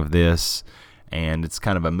feeling of this, and it's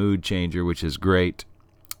kind of a mood changer, which is great.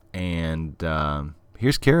 And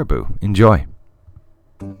here's Caribou. Enjoy.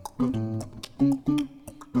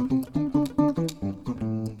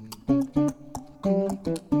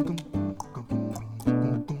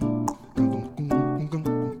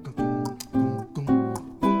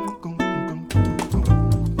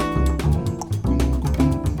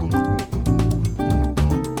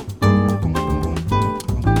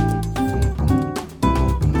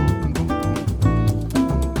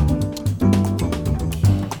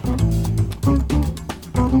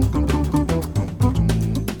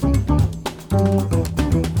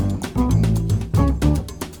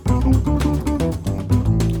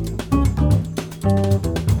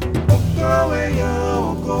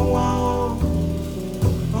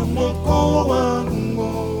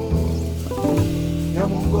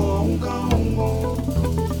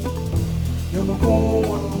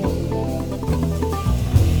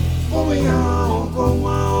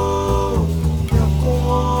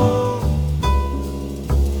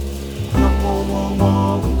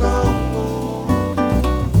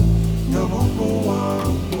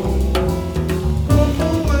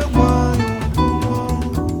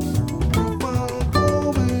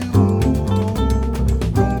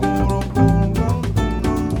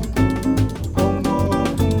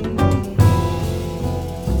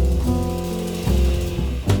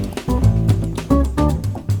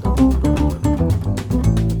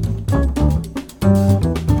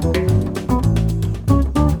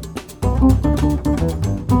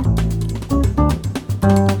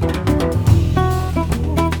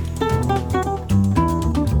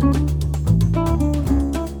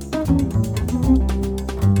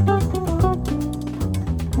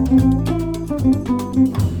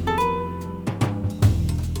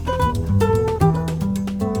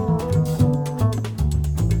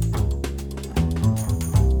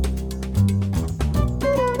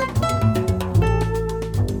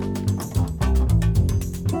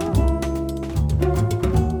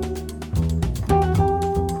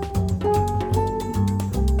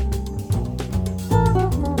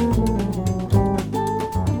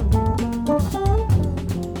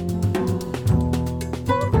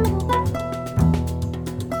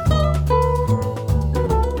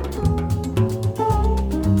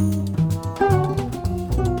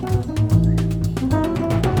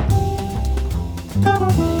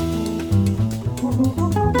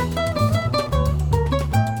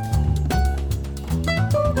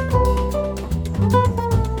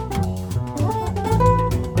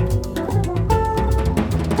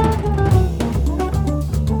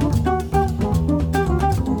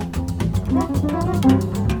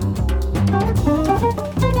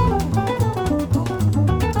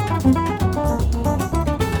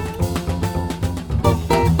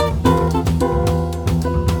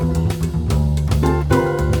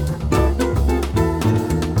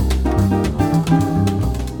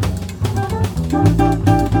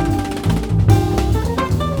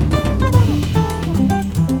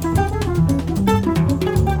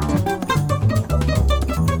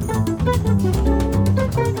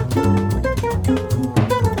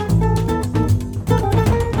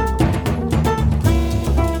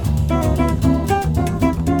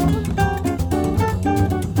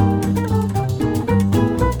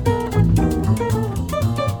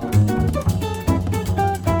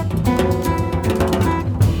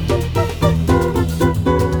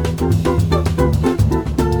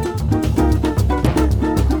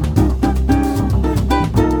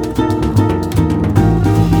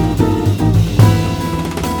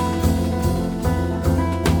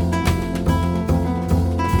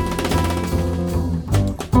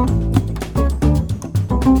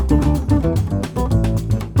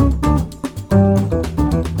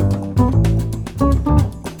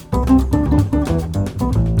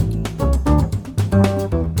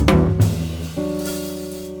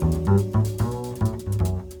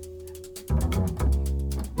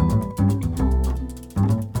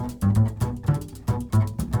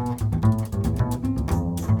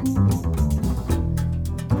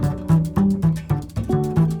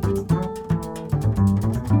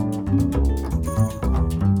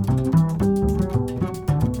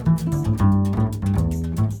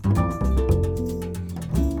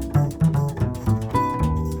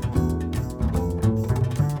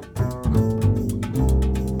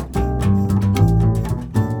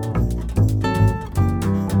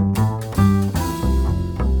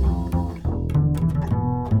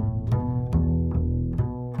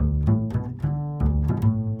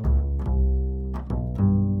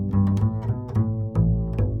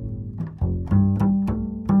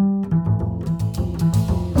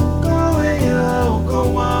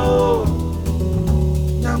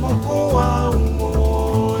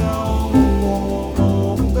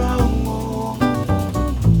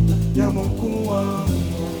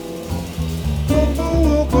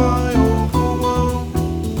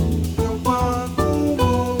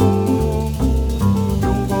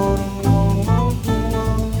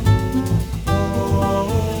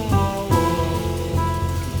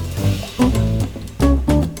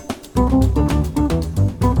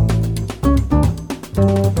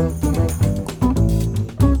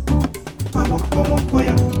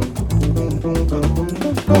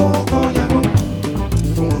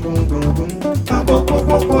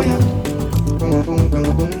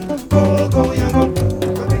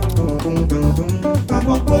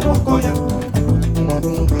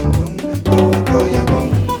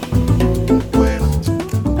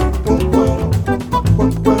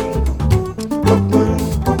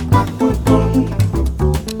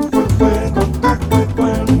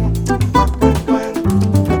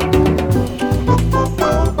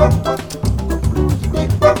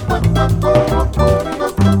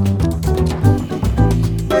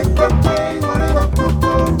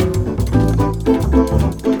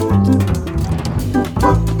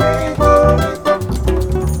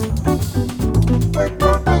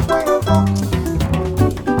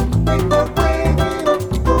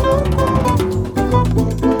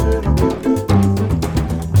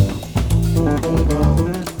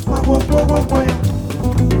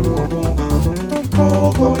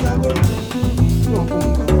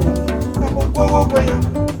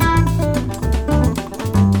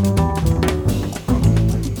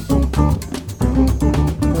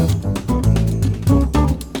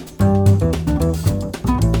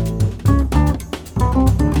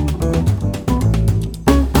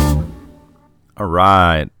 All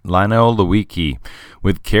right, Lionel Lewicki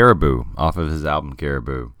with Caribou off of his album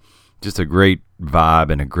Caribou. Just a great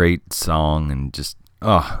vibe and a great song, and just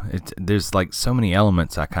there's like so many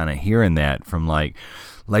elements I kind of hear in that, from like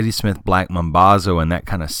Ladysmith Black Mambazo and that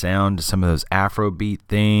kind of sound to some of those Afrobeat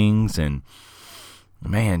things, and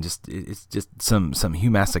man, it's just some Hugh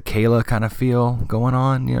Masekela kind of feel going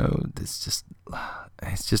on. You know, it's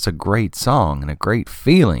just a great song and a great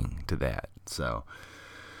feeling to that. So,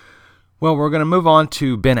 well, we're going to move on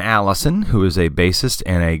to Ben Allison, who is a bassist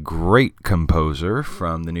and a great composer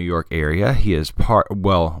from the New York area. He was part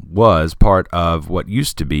of what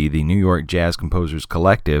used to be the New York Jazz Composers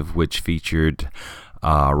Collective, which featured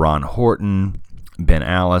Ron Horton, Ben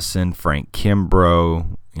Allison, Frank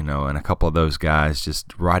Kimbrough, and a couple of those guys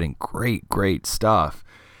just writing great stuff.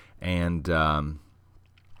 And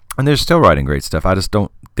they're still writing great stuff. I just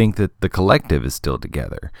don't think that the collective is still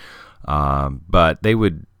together. But they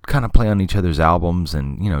would kind of play on each other's albums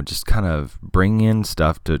and, just kind of bring in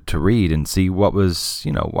stuff to read and see what was,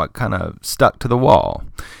 what kind of stuck to the wall.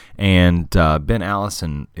 And Ben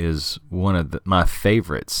Allison is one of my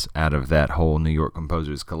favorites out of that whole New York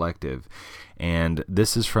Composers Collective. And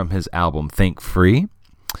this is from his album Think Free.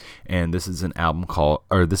 And this is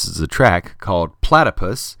a track called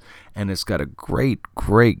Platypus. And it's got a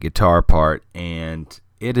great guitar part. And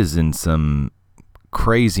it is in some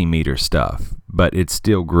crazy meter stuff, but it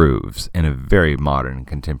still grooves in a very modern,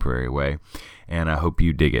 contemporary way, and I hope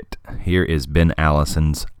you dig it. Here is Ben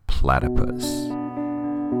Allison's Platypus.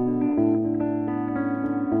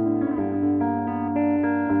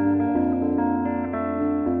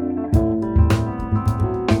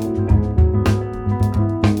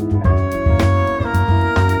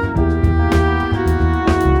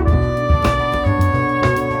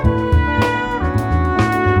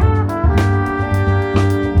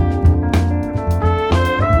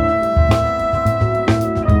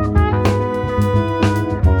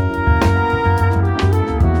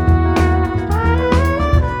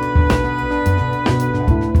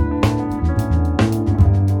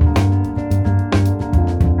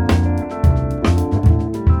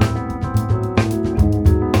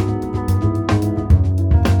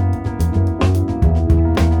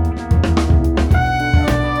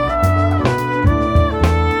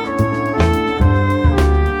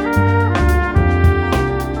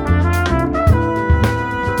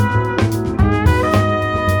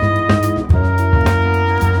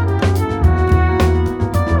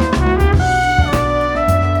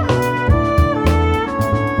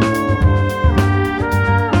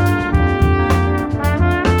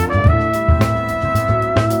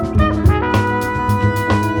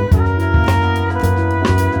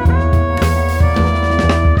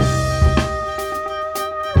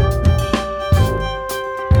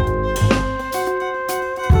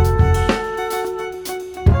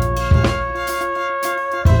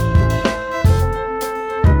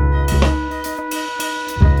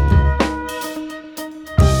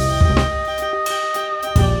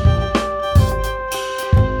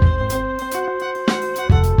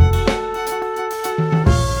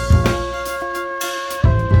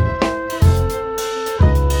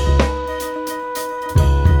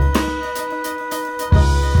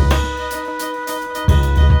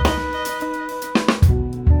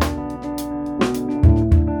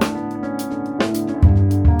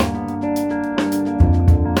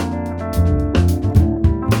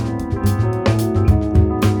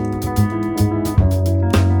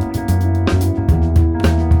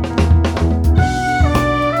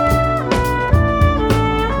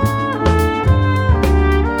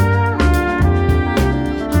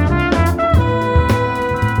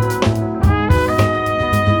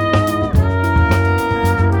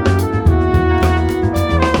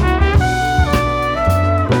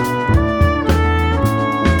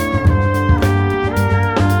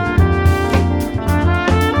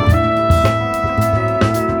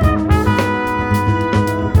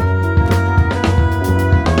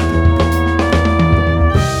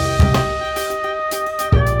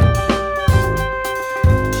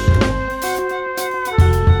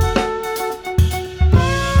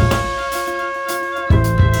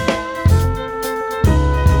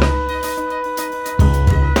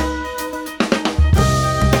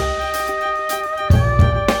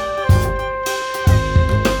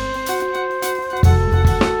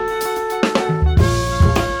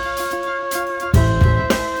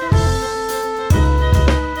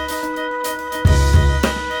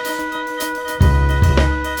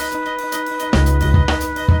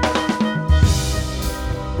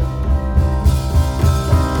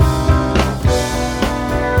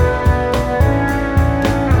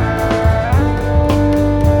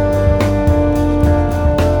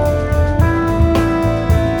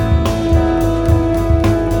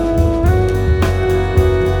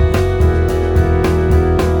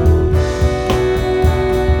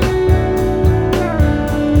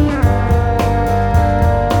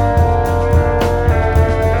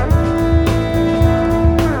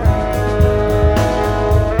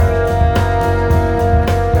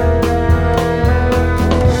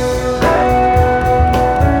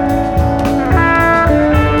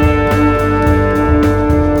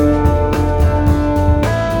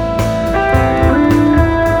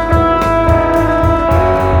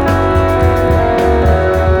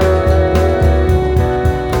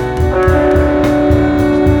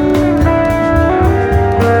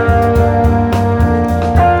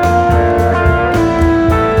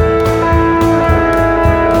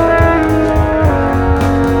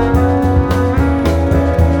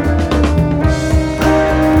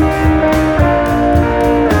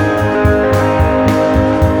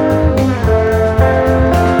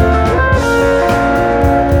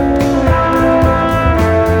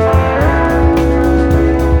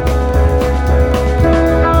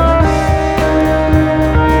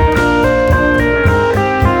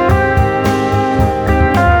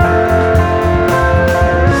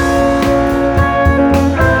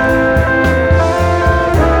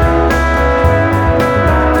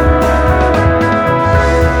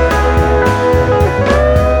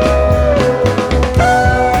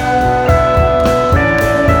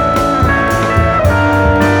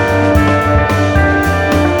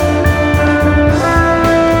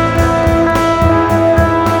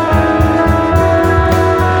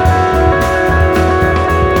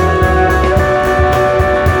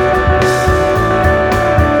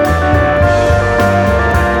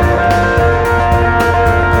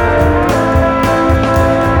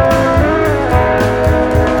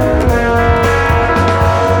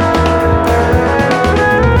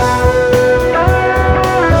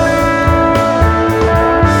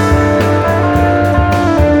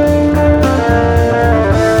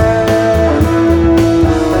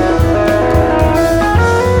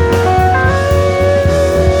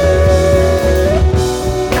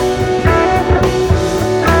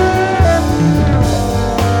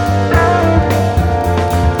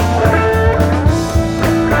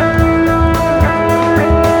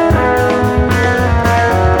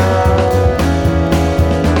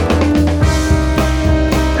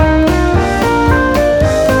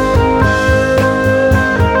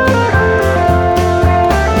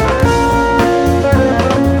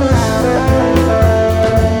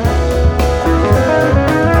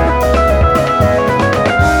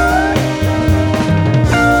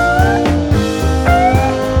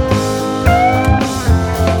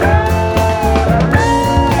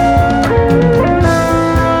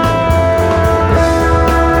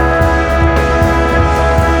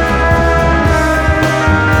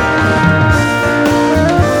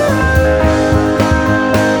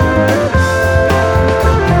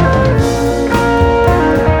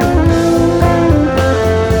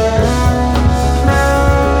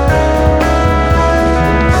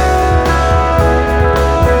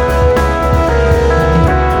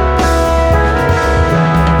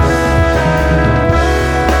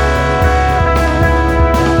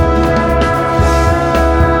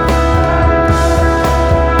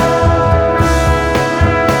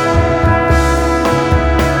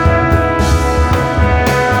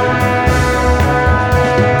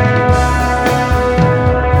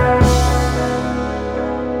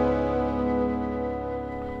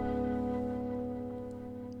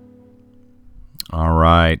 All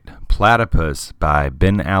right, Platypus by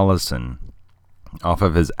Ben Allison, off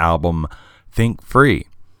of his album Think Free.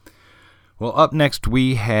 Well, up next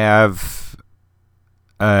we have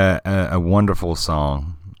a wonderful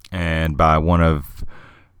song, and by one of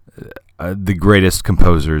the greatest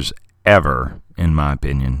composers ever, in my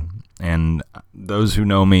opinion. And those who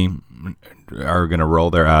know me are going to roll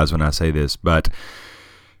their eyes when I say this, but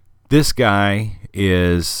this guy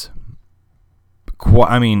is,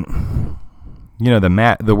 I mean, you know,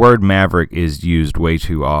 the word maverick is used way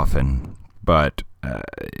too often, but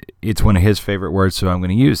it's one of his favorite words, so I'm going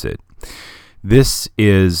to use it. This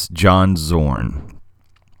is John Zorn,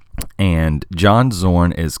 and John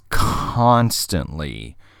Zorn is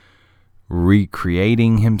constantly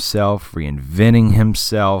recreating himself, reinventing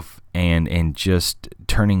himself, and just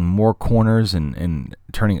turning more corners and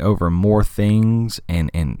turning over more things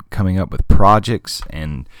and coming up with projects.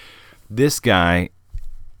 And this guy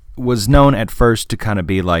was known at first to kind of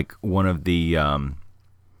be like one of the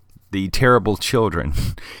terrible children,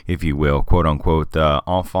 if you will, quote unquote, the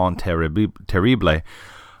enfant terrible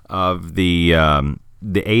of the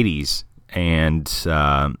 80s and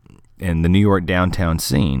the New York downtown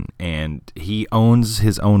scene. And he owns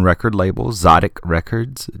his own record label, Zodik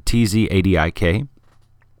Records, TZADIK.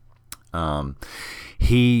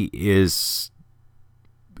 He is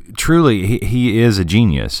truly, he is a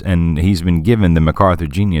genius, and he's been given the MacArthur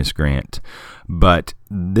Genius Grant. But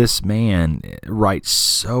this man writes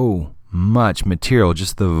so much material,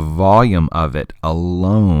 just the volume of it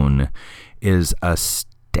alone is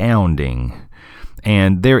astounding.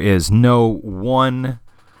 And there is no one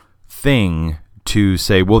thing to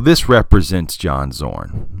say, well, this represents John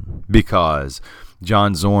Zorn, because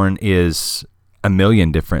John Zorn is a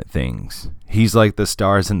million different things. He's like the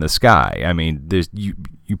stars in the sky. I mean, there's you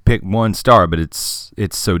pick one star, but it's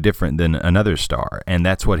so different than another star, and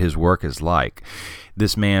that's what his work is like.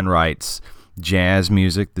 This man writes jazz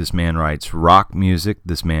music. This man writes rock music.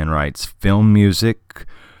 This man writes film music,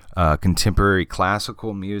 contemporary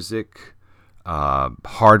classical music,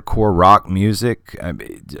 hardcore rock music. I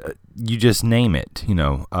mean, you just name it. You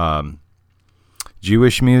know,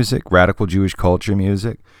 Jewish music, radical Jewish culture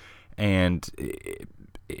music, and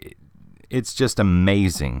it's just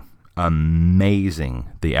amazing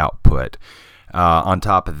the output. On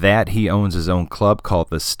top of that, he owns his own club called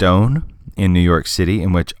The Stone in New York City,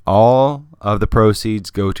 in which all of the proceeds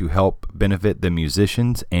go to help benefit the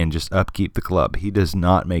musicians and just upkeep the club. He does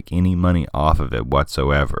not make any money off of it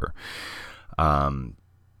whatsoever.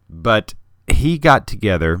 But he got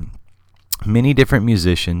together many different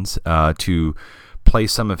musicians to play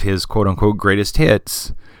some of his quote-unquote greatest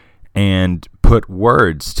hits and put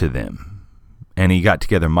words to them. And he got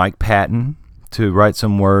together Mike Patton to write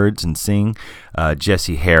some words and sing,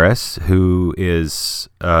 Jesse Harris, who is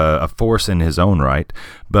a force in his own right,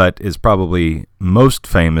 but is probably most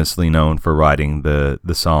famously known for writing the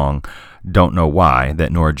song Don't Know Why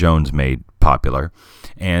that Norah Jones made popular,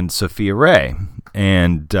 and Sophia Ray.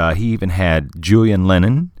 And he even had Julian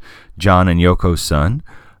Lennon, John and Yoko's son,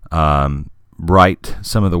 write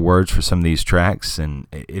some of the words for some of these tracks, and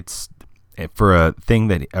it's for a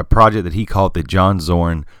project that he called the John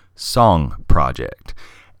Zorn Song Project.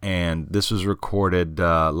 And this was recorded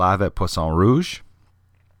live at Poisson Rouge.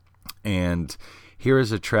 And here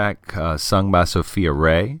is a track sung by Sophia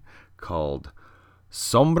Ray called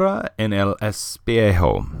Sombra en el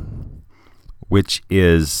Espejo, which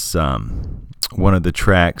is one of the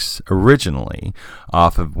tracks originally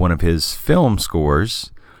off of one of his film scores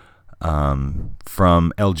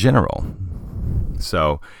from El General.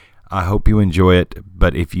 So I hope you enjoy it,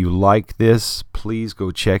 but if you like this, please go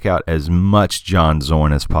check out as much John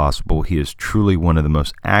Zorn as possible. He is truly one of the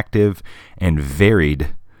most active and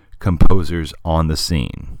varied composers on the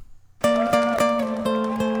scene.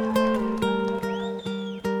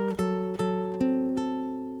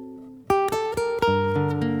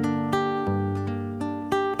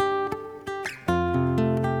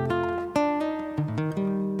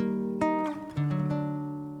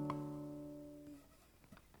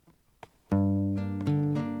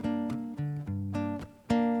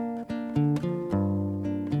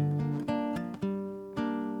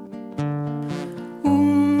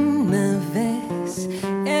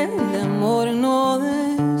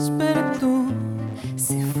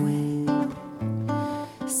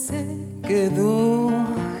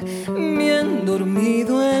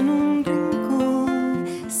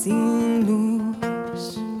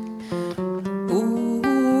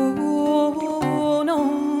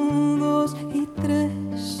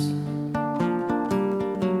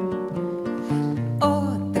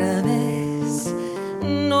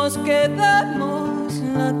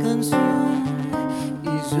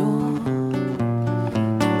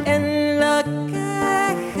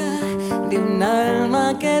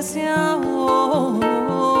 que se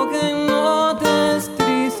ahogue, no te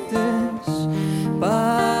tristes,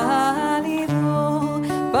 pálido,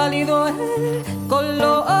 pálido el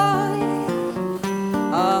color. Ay,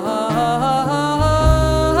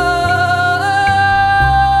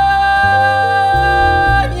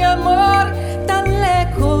 amor, tan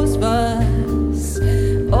lejos vas.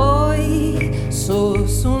 Hoy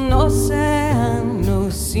sos un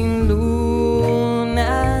océano sin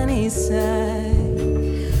luna ni sal.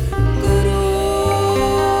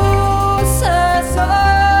 Cruzas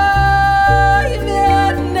hoy,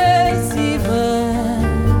 vienes y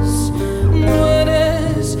vas.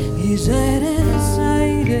 Mueres y eres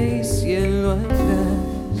aire y cielo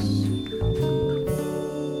atrás.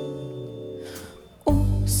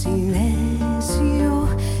 Un silencio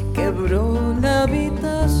quebró la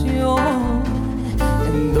habitación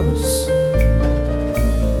en dos.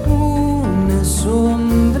 Una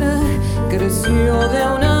sombra creció de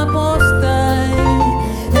una postal.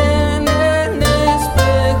 En el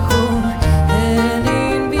espejo el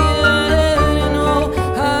invierno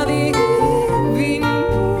adivinó.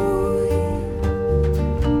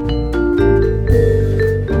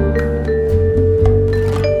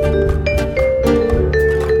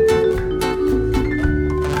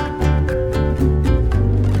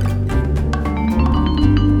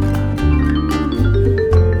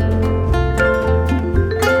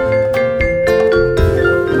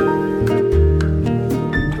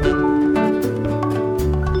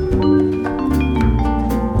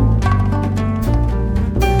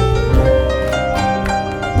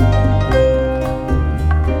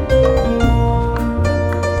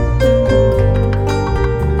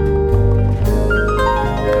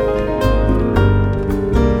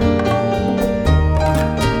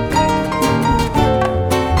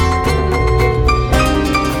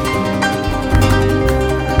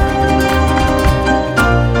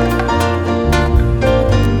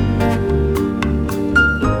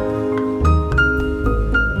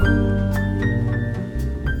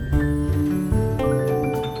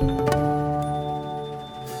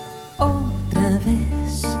 Otra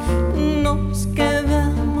vez nos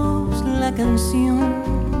quedamos la canción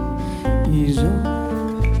y yo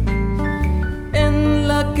en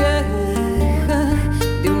la queja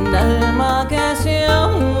de un alma que se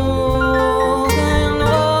ahoga en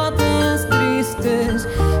notas tristes,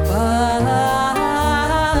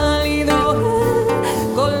 pálido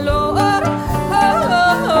color.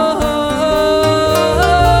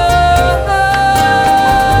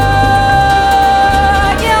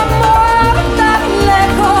 Ay, amor,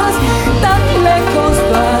 tan lejos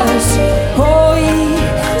vas. Hoy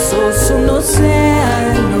sos un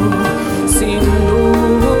océano sin luna.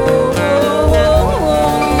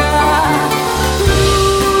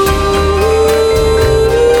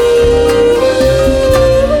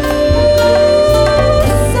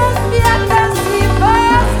 Cruzas, viajas y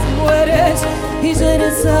vas, mueres y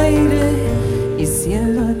eres aire y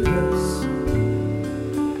cielo atrás.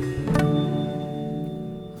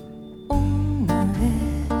 Una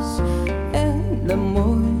vez el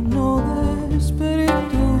amor no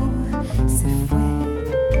despertó, se fue,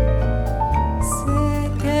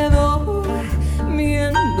 se quedó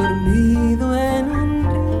bien dormido en un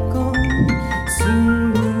rincón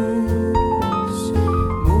sin luz.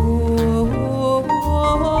 Mudo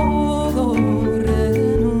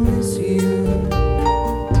renunció.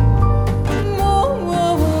 Mudo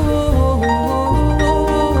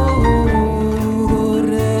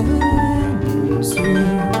renunció.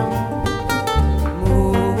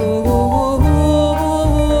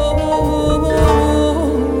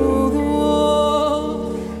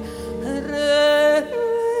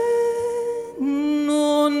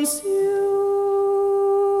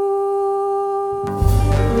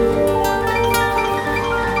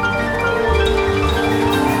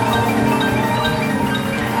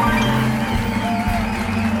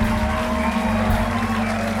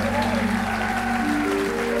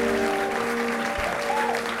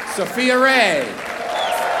 Sophia Ray.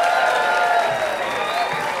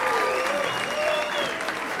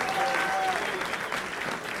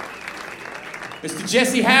 Mr.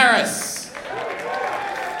 Jesse Harris.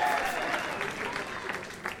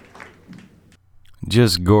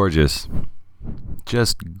 Just gorgeous.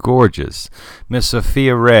 Just gorgeous. Miss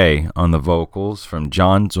Sophia Ray on the vocals from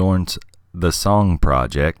John Zorn's The Song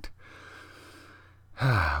Project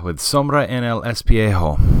with Sombra en el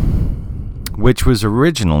Espiejo, which was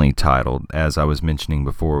originally titled, as I was mentioning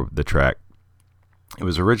before the track, it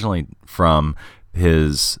was originally from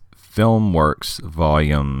his Film Works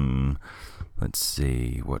volume, let's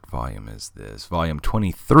see, what volume is this? Volume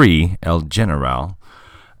 23, El General.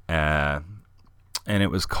 and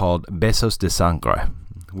it was called Besos de Sangre,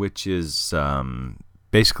 which is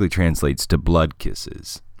basically translates to blood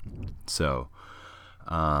kisses. So,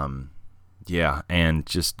 yeah, and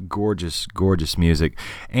just gorgeous, gorgeous music.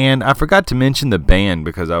 And I forgot to mention the band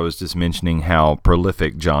because I was just mentioning how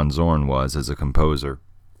prolific John Zorn was as a composer.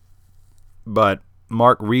 But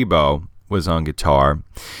Mark Ribot was on guitar,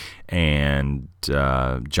 and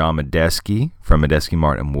John Medeski from Medeski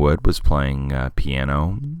Martin Wood was playing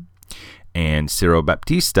piano, and Ciro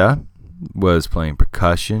Baptista was playing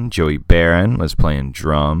percussion. Joey Barron was playing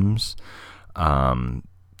drums.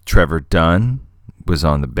 Trevor Dunn was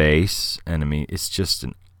on the bass, and I mean, it's just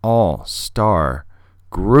an all-star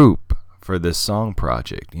group for this song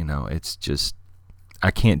project. You know, it's just,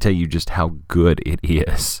 I can't tell you just how good it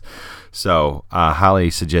is. So I highly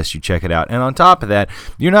suggest you check it out. And on top of that,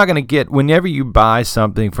 you're not going to get, whenever you buy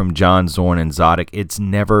something from John Zorn and Zodic, it's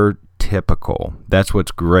never typical. That's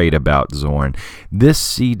what's great about Zorn. This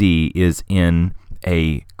CD is in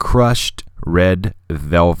a crushed red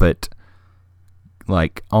velvet,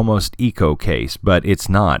 like almost eco case, but it's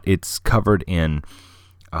not. It's covered in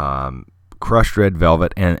crushed red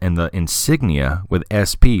velvet, and the insignia with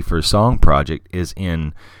SP for Song Project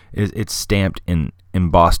it's stamped in,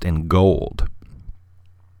 embossed in gold.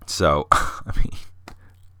 So, I mean,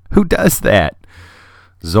 who does that?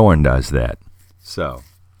 Zorn does that. So,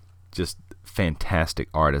 just fantastic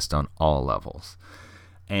artist on all levels.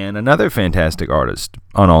 And another fantastic artist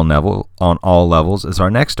on all levels is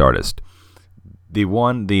our next artist. The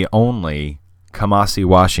one, the only, Kamasi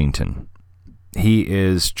Washington. He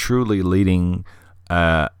is truly leading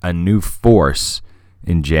a new force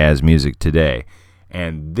in jazz music today.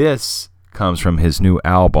 And this comes from his new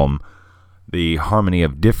album, The Harmony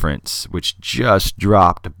of Difference, which just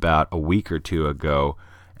dropped about a week or two ago.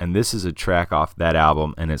 And this is a track off that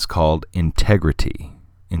album, and it's called Integrity.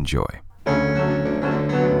 Enjoy.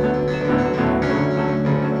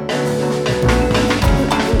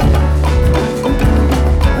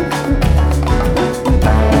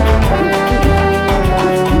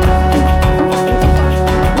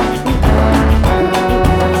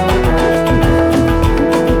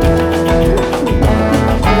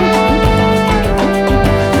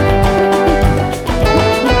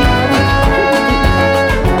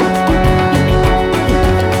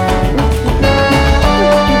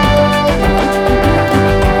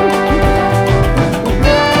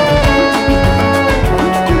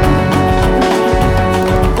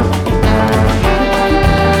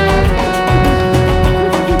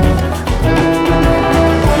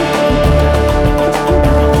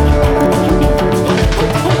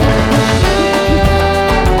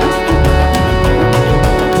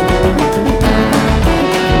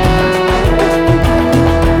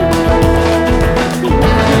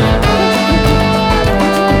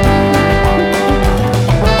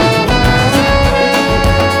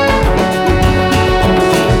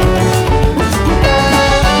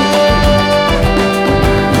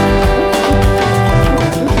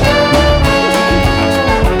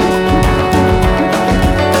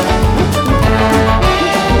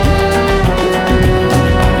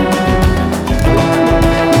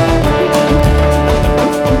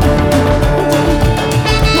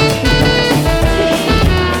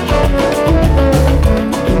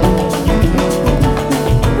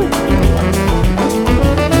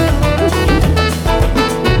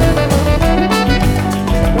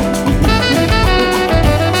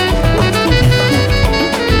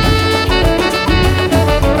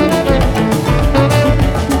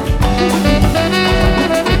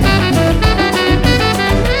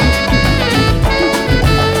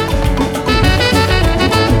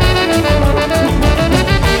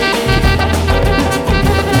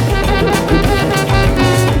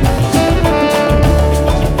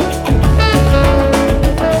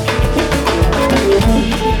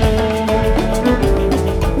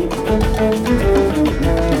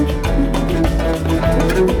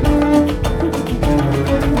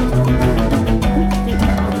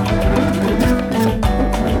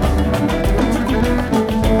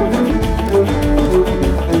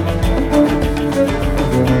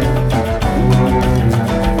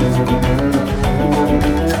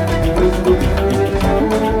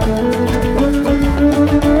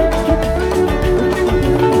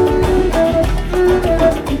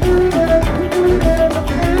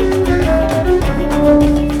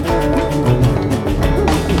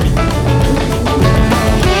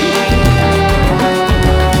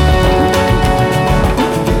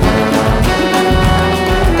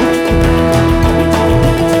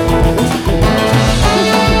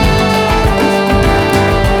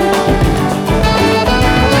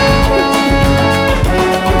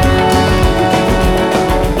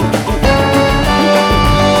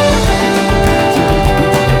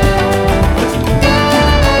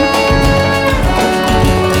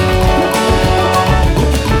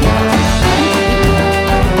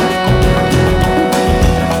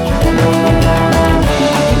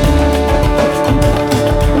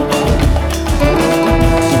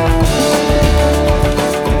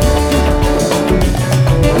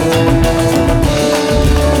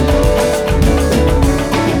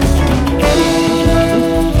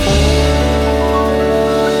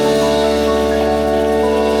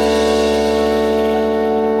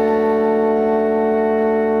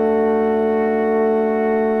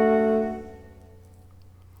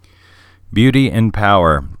 Beauty and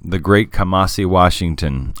Power, the great Kamasi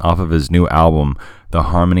Washington, off of his new album, The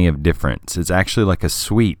Harmony of Difference. It's actually like a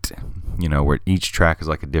suite, where each track is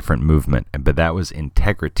like a different movement, but that was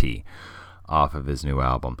Integrity off of his new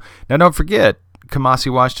album. Now, don't forget,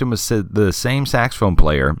 Kamasi Washington was the same saxophone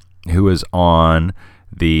player who was on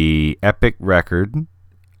the epic record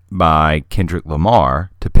by Kendrick Lamar,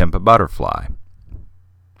 To Pimp a Butterfly.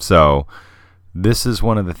 So this is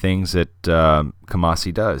one of the things that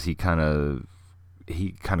Kamasi does. He kind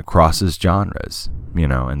of crosses genres,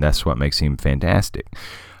 and that's what makes him fantastic.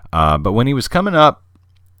 But when he was coming up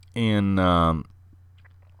in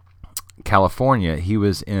California, he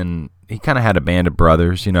kind of had a band of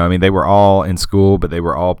brothers, they were all in school, but they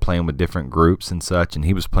were all playing with different groups and such, and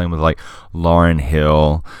he was playing with like Lauryn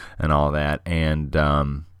Hill and all that, and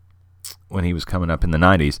when he was coming up in the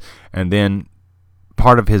 90s, and then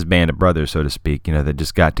part of his band of brothers, so to speak, that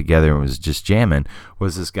just got together and was just jamming,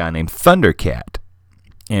 was this guy named Thundercat.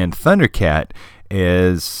 And Thundercat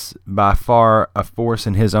is by far a force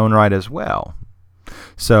in his own right as well.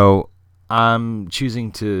 So I'm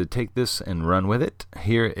choosing to take this and run with it.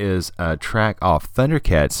 Here is a track off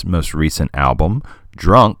Thundercat's most recent album,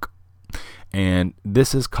 Drunk, and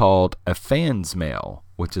this is called A Fan's Mail,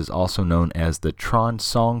 which is also known as the Tron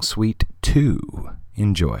Song Suite 2.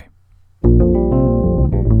 Enjoy.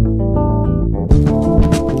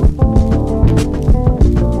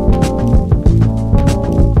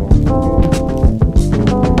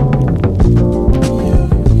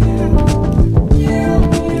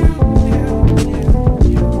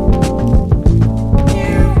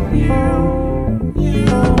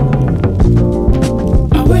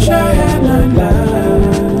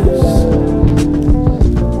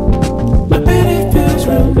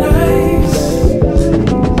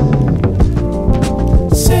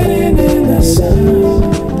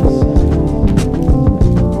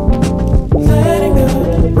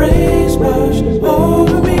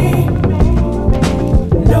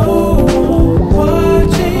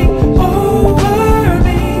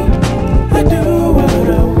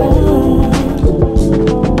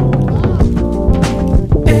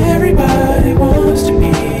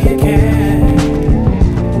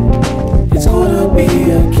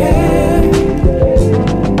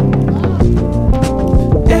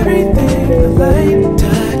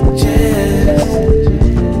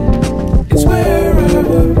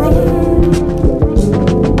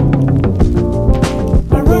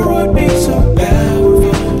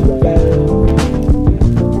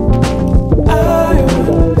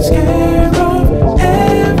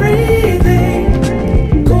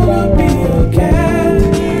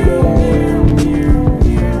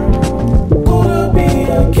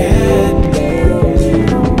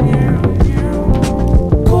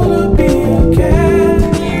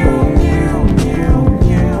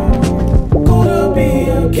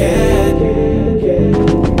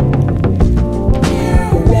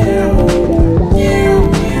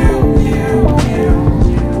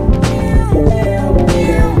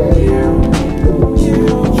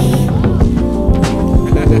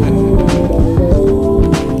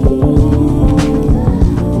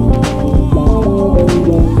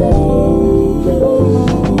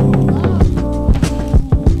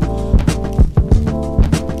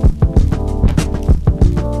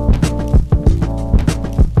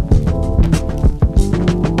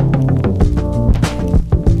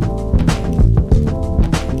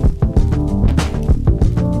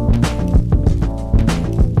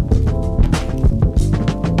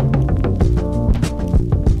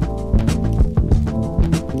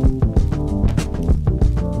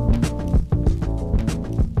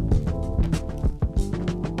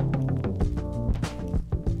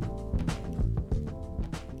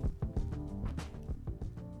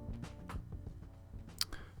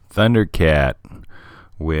 Thundercat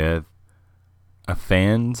with A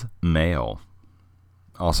Fan's Mail,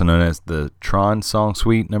 also known as the Tron Song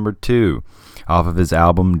Suite number 2, off of his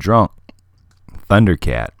album Drunk.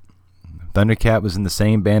 Thundercat. Thundercat was in the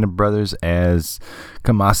same band of brothers as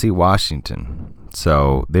Kamasi Washington.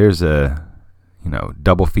 So there's a,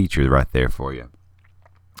 double feature right there for you.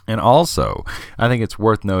 And also, I think it's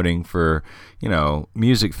worth noting for,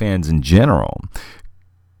 music fans in general,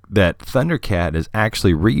 that Thundercat is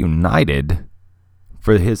actually reunited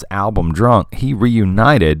for his album Drunk. He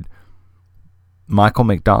reunited Michael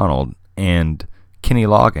McDonald and Kenny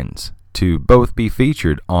Loggins to both be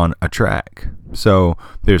featured on a track. So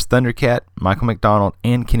there's Thundercat, Michael McDonald,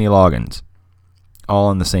 and Kenny Loggins all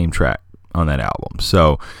on the same track on that album.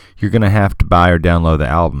 So you're going to have to buy or download the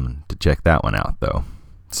album to check that one out, though.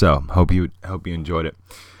 So hope you enjoyed it.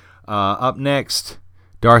 Up next,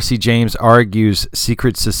 Darcy James Argues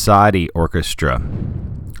Secret Society Orchestra,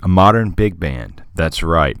 a modern big band. That's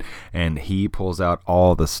right. And he pulls out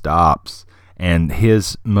all the stops. And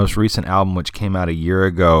his most recent album, which came out a year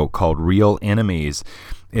ago, called Real Enemies,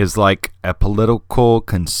 is like a political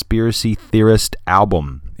conspiracy theorist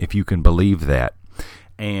album, if you can believe that.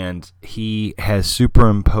 And he has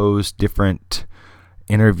superimposed different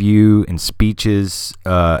interview and speeches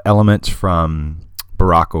elements from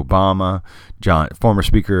Barack Obama, former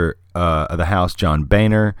Speaker of the House John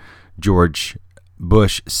Boehner, George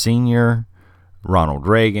Bush Sr., Ronald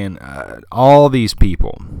Reagan, all these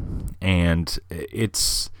people. And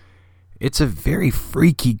it's a very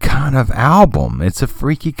freaky kind of album. It's a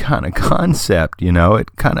freaky kind of concept, you know.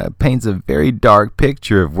 It kind of paints a very dark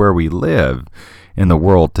picture of where we live in the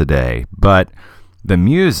world today. But the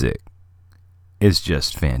music is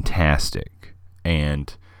just fantastic.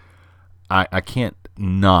 And I can't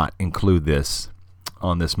not include this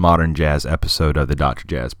on this modern jazz episode of the Dr.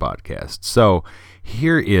 Jazz Podcast. So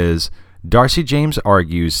here is Darcy James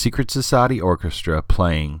Argues Secret Society Orchestra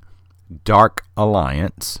playing Dark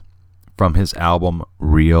Alliance from his album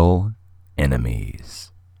Real Enemies.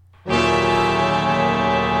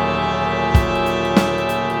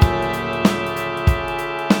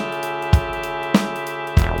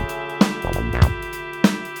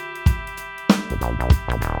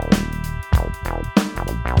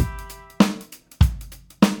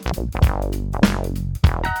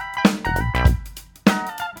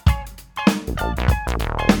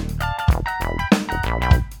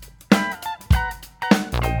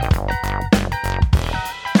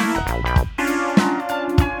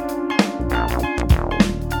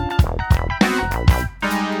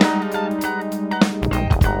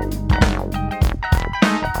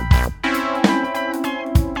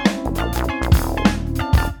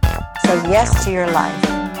 Yes to your life.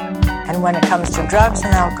 And when it comes to drugs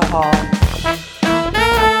and alcohol,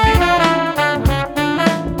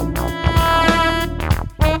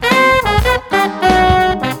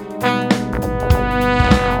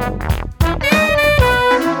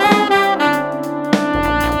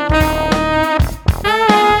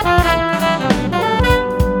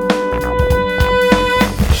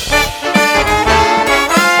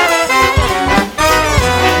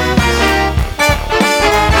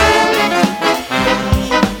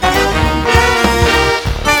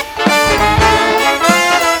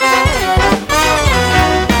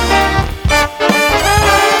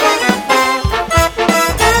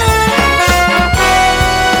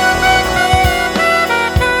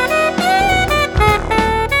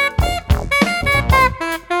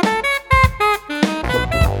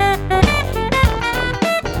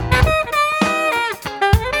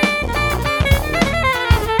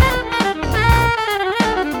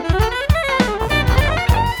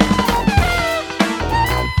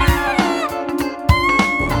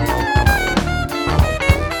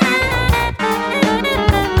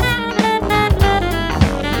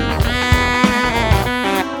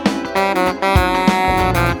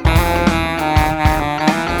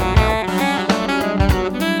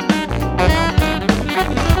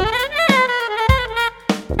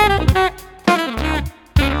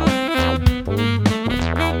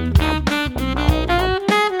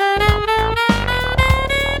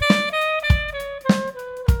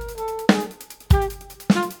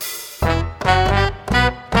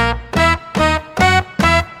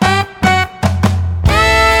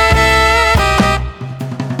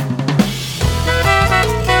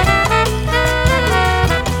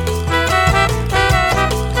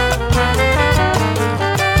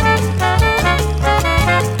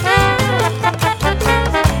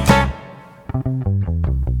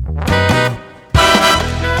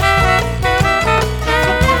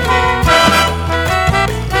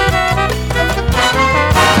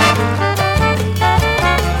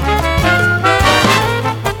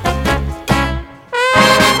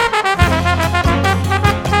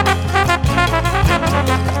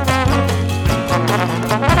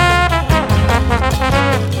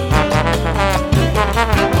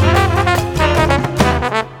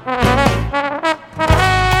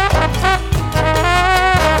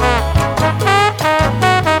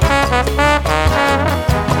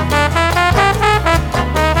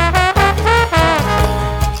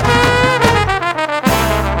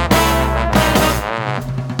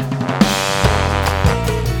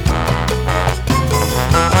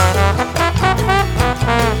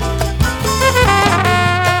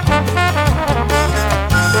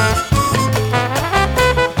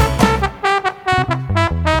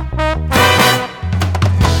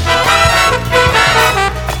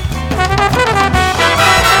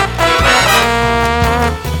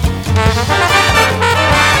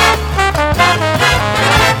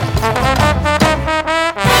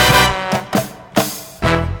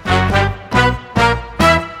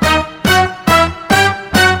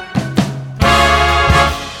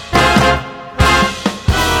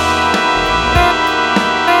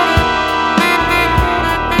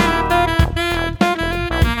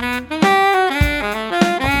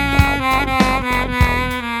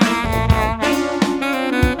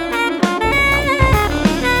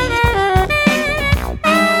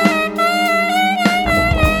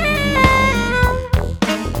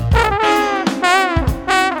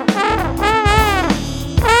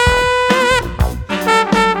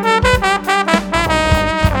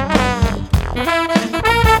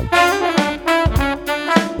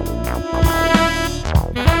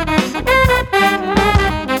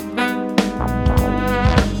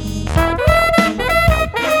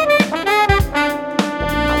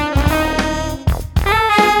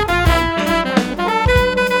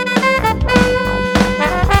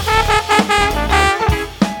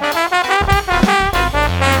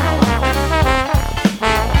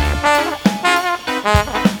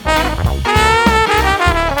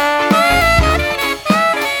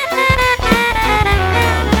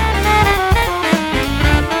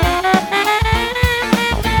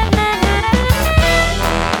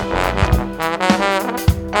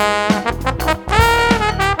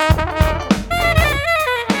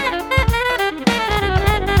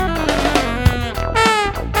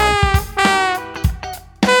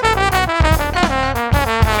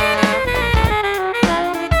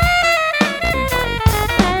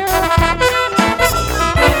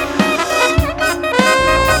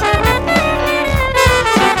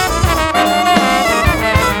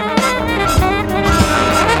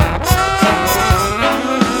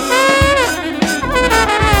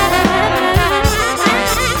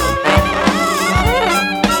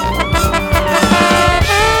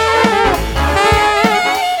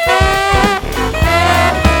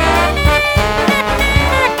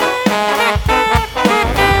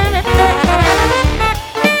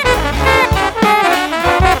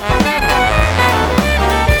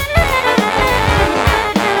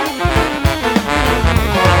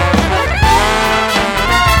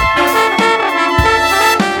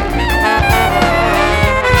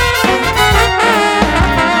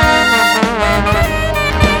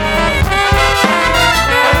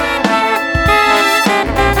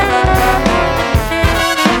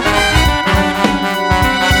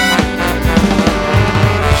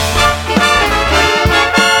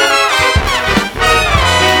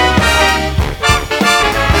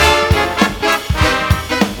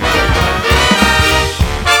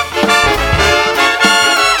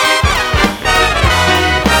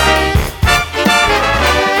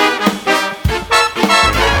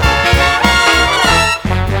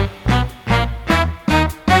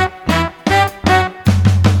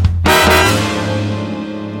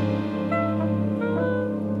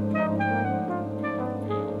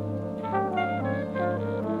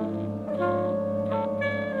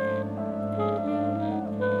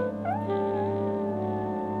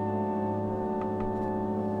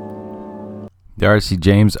 Darcy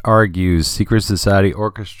James Argues, Secret Society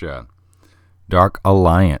Orchestra, Dark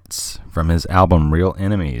Alliance from his album Real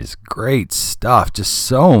Enemies. Great stuff. Just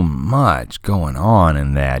so much going on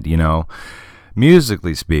in that, you know.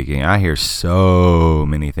 Musically speaking, I hear so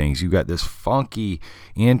many things. You've got this funky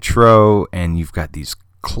intro, and you've got these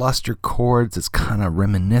cluster chords that's kind of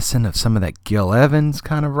reminiscent of some of that Gil Evans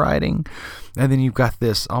kind of writing. And then you've got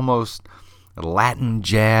this almost Latin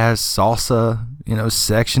jazz salsa, you know,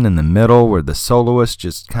 section in the middle where the soloists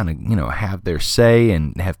just kind of, you know, have their say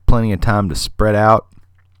and have plenty of time to spread out.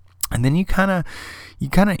 And then you kind of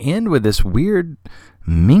end with this weird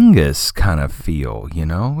Mingus kind of feel, you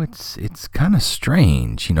know. It's kind of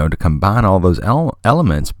strange, you know, to combine all those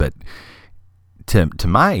elements, but to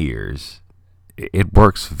my ears, it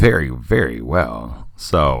works very, very well.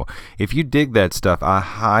 So if you dig that stuff, I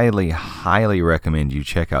highly, highly recommend you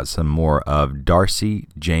check out some more of Darcy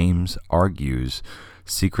James Argues,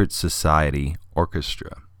 Secret Society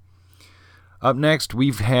Orchestra. Up next,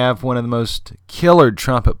 we have one of the most killer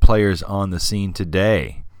trumpet players on the scene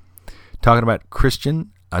today. Talking about Christian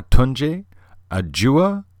Atunje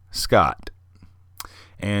Ajua Scott.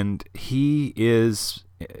 And he is,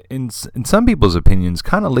 in some people's opinions,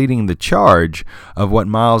 kind of leading the charge of what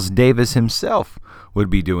Miles Davis himself would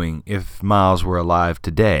be doing if Miles were alive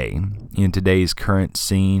today, in today's current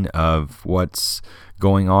scene of what's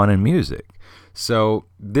going on in music. So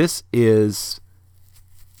this is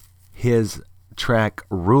his track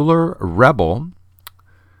Ruler Rebel,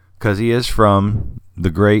 because he is from the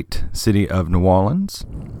great city of New Orleans,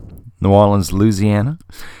 Louisiana.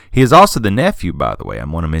 He is also the nephew, by the way, I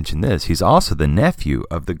want to mention this, he's also the nephew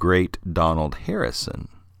of the great Donald Harrison,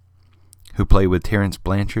 who played with Terrence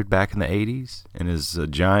Blanchard back in the 80s and is a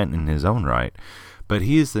giant in his own right. But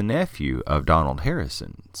he is the nephew of Donald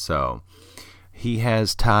Harrison. So he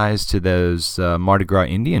has ties to those Mardi Gras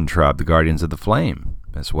Indian tribe, the Guardians of the Flame,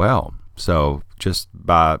 as well. So just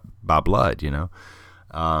by blood, you know.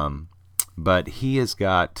 But he has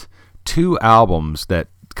got 2 albums that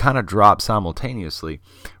kind of drop simultaneously,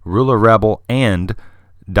 Ruler Rebel and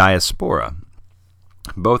Diaspora.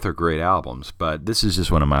 Both are great albums, but this is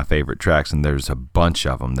just one of my favorite tracks, and there's a bunch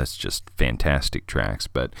of them that's just fantastic tracks.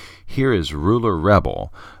 But here is Ruler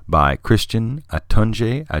Rebel by Christian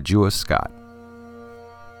Atunje Ajua Scott.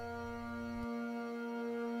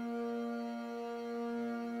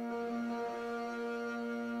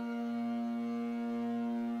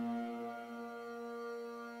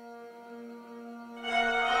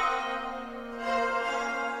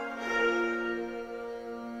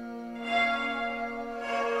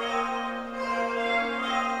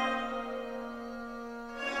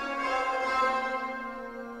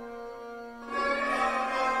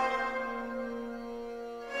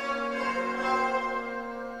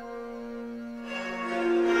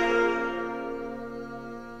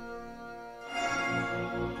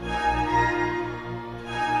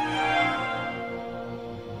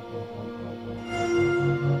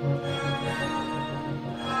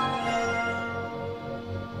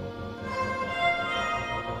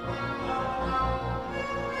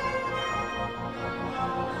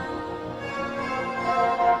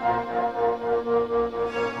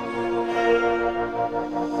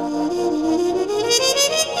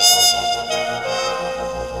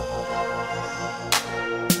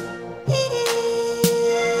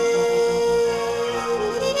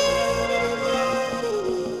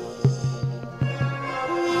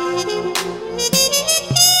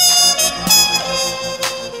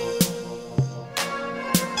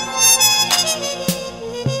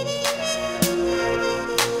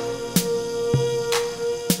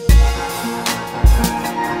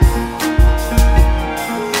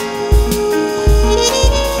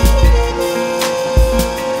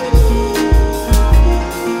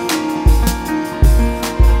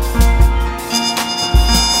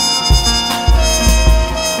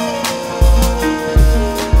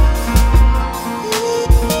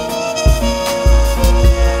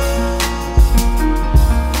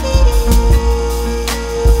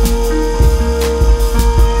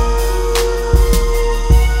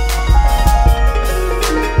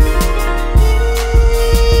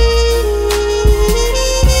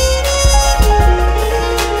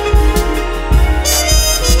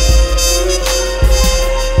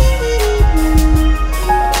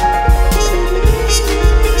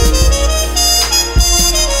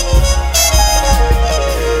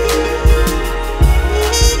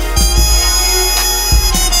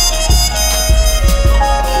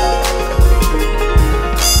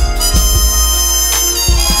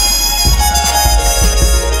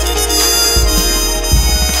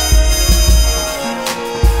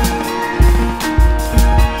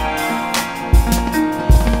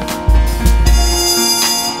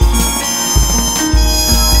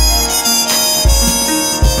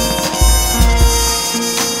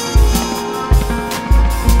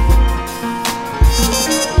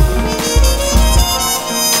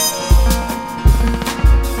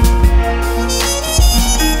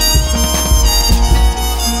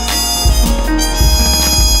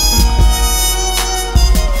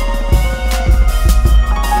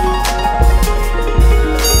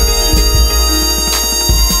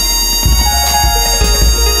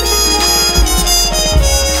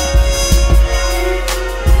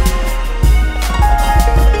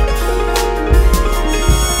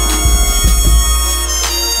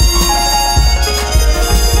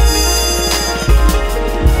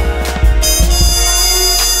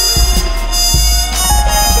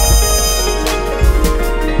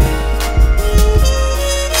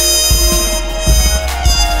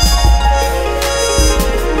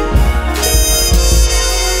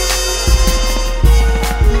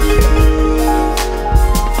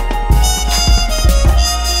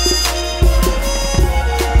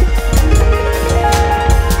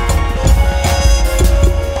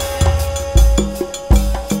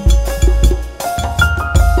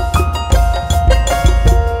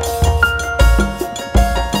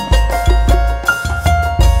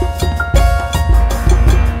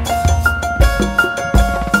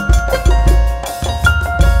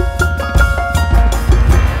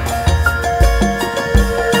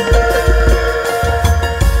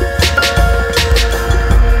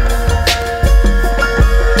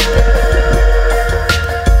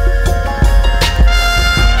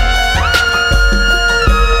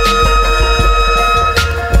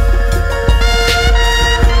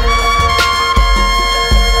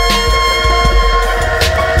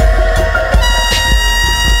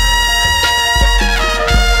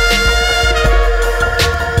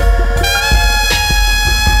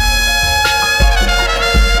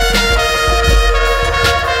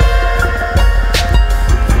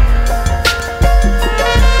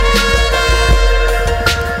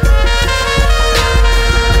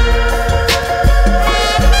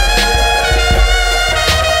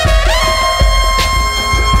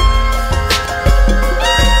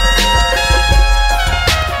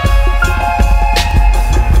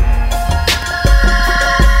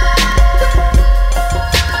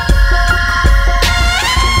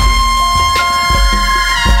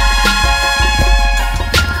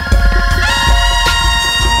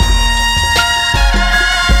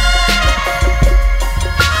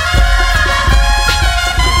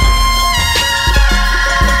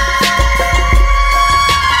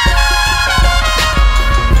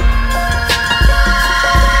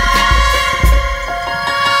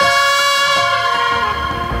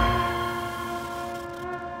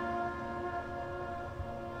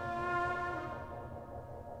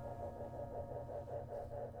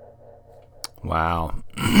 Wow.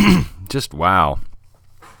 Just wow.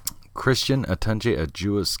 Christian Atunje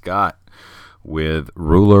Ajua Scott with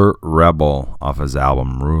Ruler Rebel off his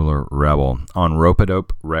album Ruler Rebel on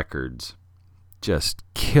Rope-A-Dope Records. Just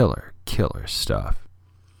killer stuff.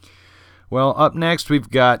 Well, up next we're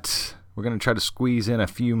going to try to squeeze in a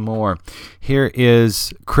few more. Here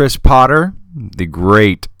is Chris Potter, the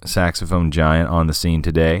great saxophone giant on the scene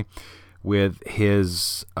today, with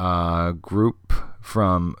his group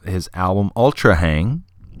from his album Ultra Hang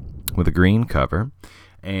with a green cover.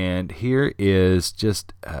 And here is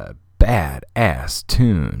just a badass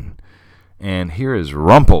tune. And here is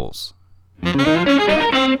Rumples.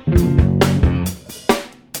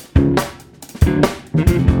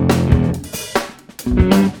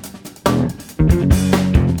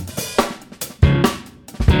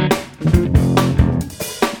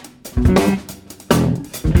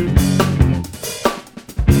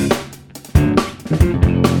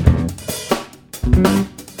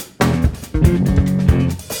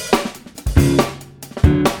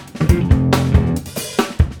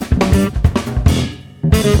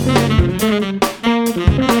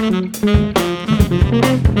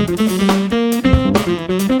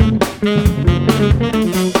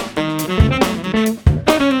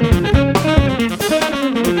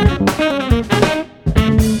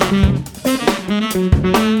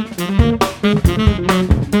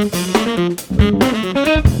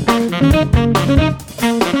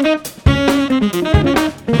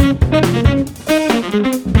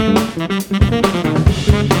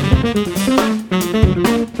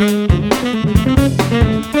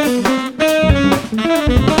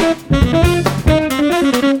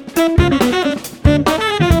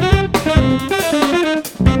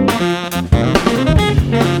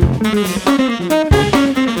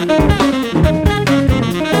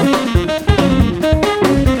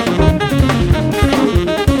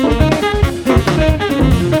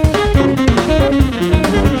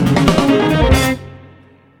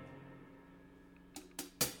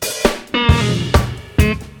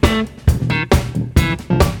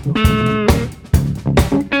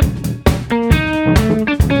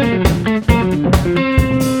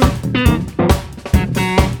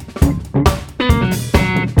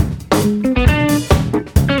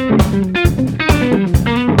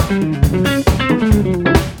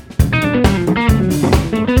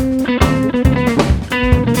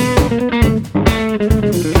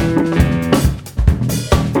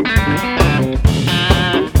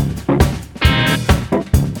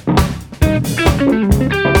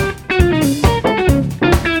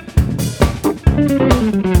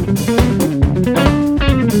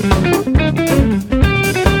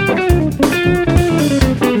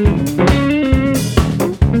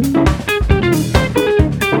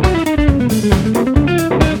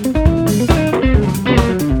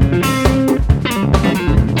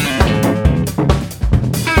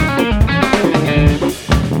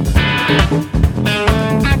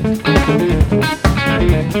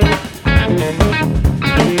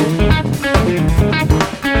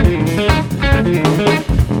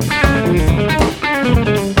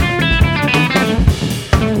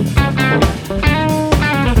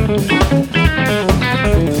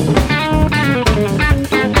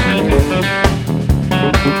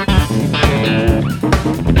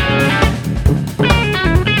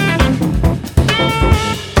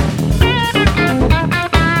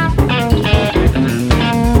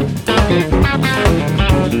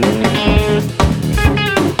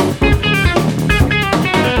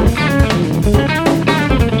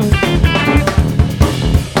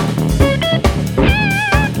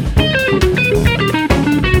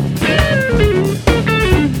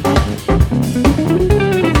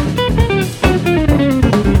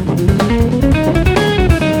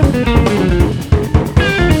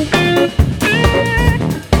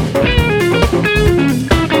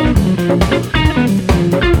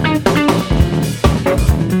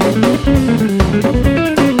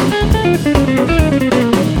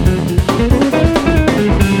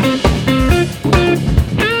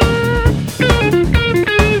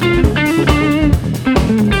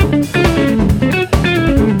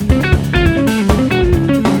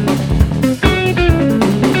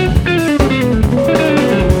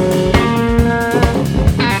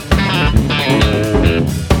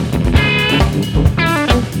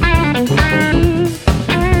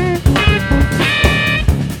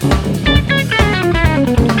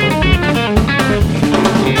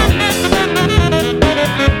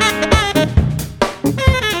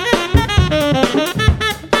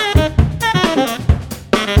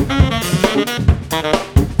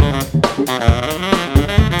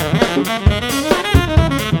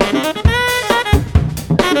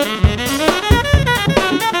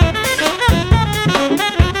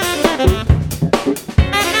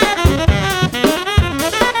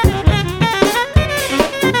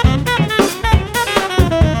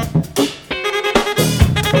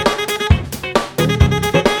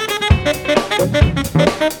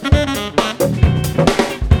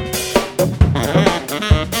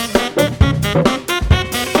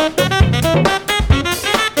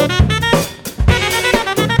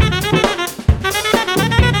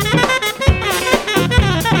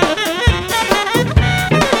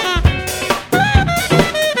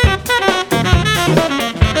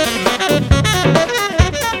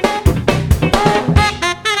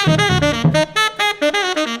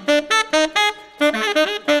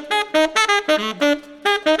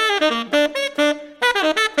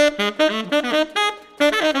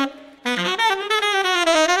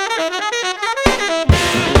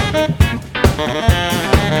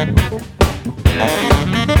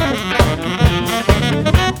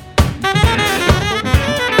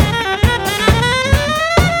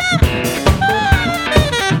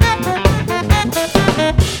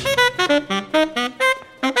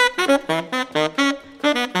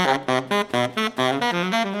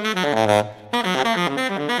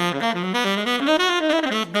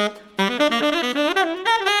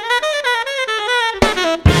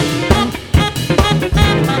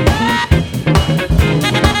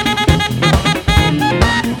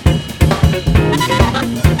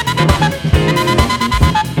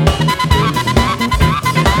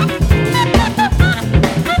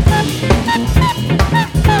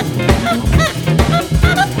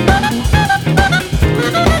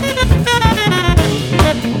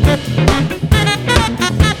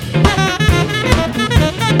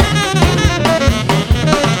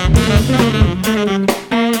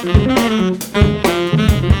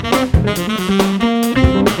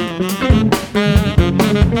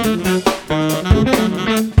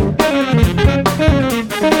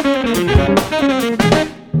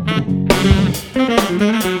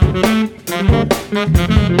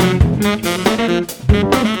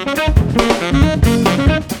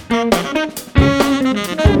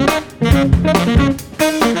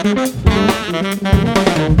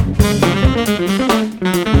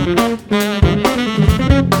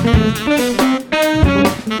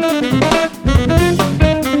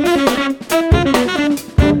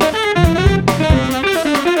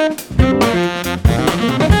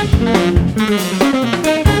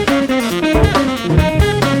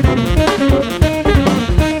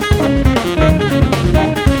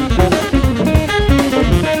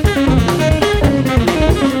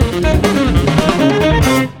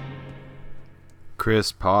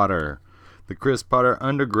 Chris Potter, the Chris Potter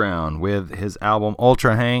Underground with his album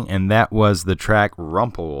Ultra Hang, and that was the track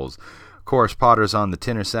Rumples. Of course, Potter's on the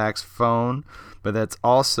tenor saxophone, but that's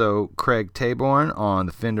also Craig Taborn on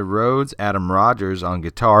the Fender Rhodes, Adam Rogers on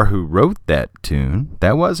guitar, who wrote that tune.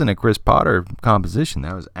 That wasn't a Chris Potter composition.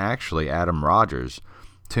 That was actually Adam Rogers'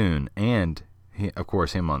 tune, and of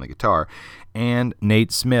course him on the guitar, and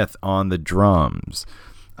Nate Smith on the drums.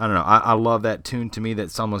 I don't know. I love that tune. To me,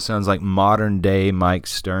 that almost sounds like modern day Mike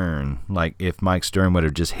Stern. Like if Mike Stern would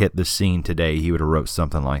have just hit the scene today, he would have wrote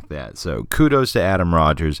something like that. So kudos to Adam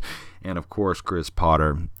Rogers and, of course, Chris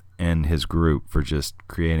Potter and his group for just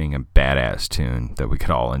creating a badass tune that we could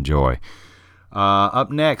all enjoy. Up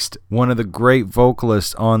next, one of the great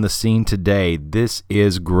vocalists on the scene today. This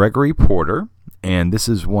is Gregory Porter, and this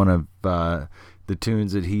is one of the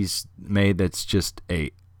tunes that he's made that's just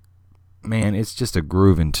it's just a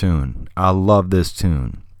grooving tune. I love this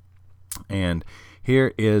tune. And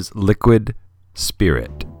here is Liquid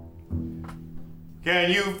Spirit.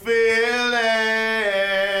 Can you feel it?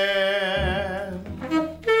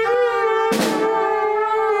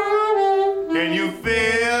 Can you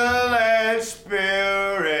feel that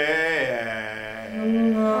spirit?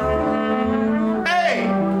 Hey,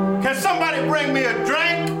 can somebody bring me a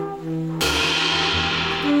drink?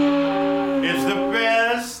 It's the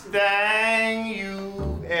best thing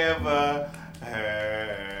you ever heard.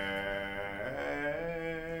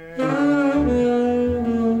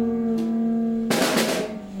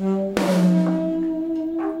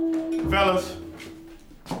 Fellas,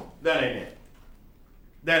 that ain't it.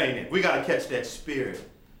 That ain't it. We gotta catch that spirit,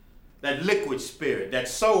 that liquid spirit, that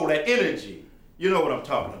soul, that energy. You know what I'm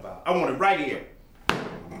talking about. I want it right here.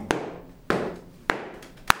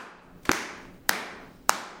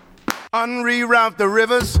 Unreroute the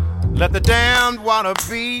rivers, let the damned water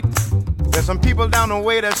beat. There's some people down the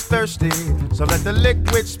way that's thirsty, so let the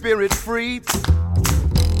liquid spirit free.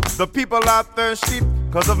 The people are thirsty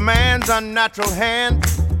because of man's unnatural hand.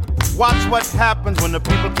 Watch what happens when the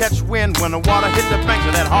people catch wind, when the water hit the banks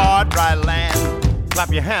of that hard, dry land.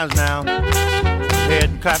 Clap your hands now. Go ahead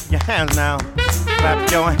and clap your hands now.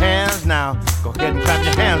 Clap your hands now. Go ahead and clap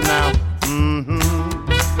your hands now.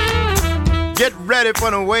 Get ready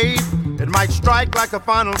for the wave. It might strike like a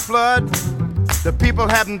final flood. The people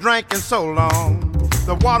haven't drank in so long,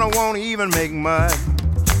 the water won't even make mud.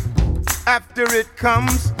 After it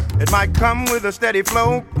comes, it might come with a steady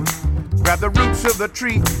flow. Grab the roots of the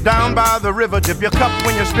tree down by the river. Dip your cup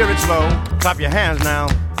when your spirit's low. Clap your hands now.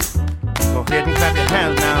 Go ahead and clap your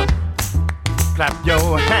hands now. Clap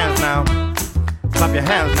your hands now. Clap your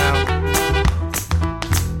hands now.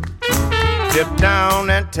 Dip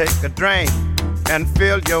down and take a drink and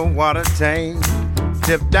fill your water tank.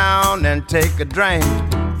 Dip down and take a drink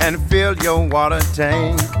and fill your water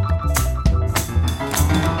tank.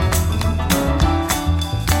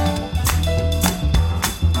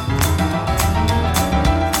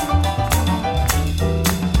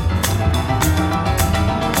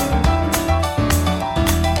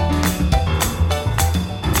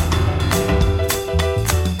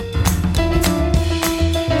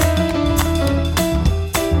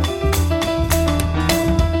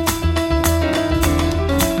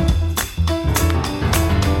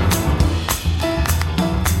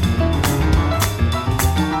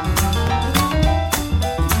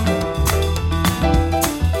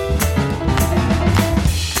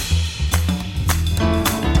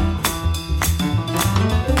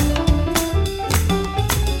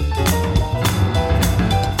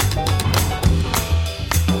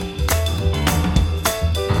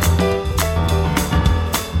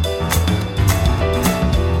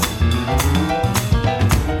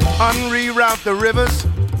 out the rivers,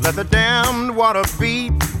 let the damned water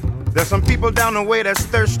beat. There's some people down the way that's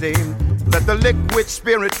thirsty, let the liquid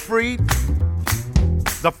spirit free.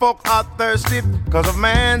 The folk are thirsty because of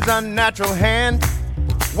man's unnatural hand.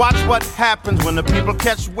 Watch what happens when the people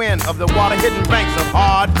catch wind of the water-hidden banks of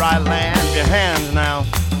hard, dry land. Clap your hands now.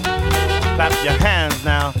 Clap your hands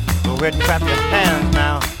now. Go ahead and clap your hands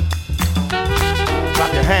now.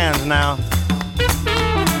 Clap your hands now.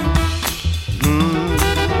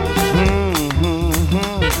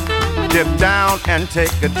 Dip down and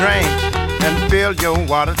take a drink and fill your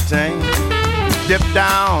water tank. Dip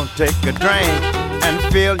down, take a drink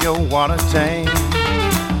and fill your water tank.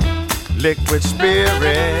 Liquid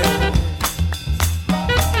spirit,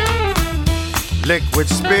 liquid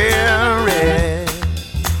spirit,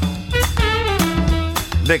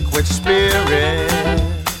 liquid spirit,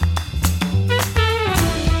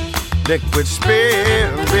 liquid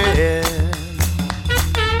spirit.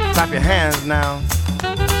 Clap your hands now.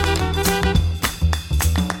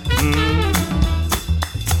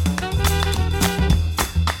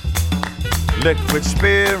 Liquid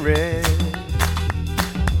spirit.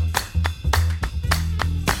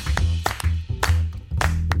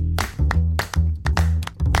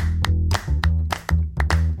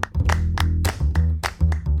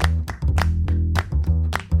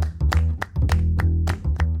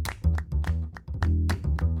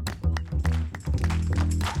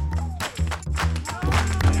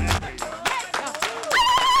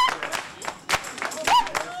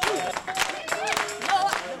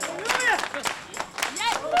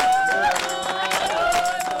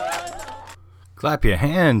 Clap your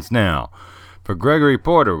hands now for Gregory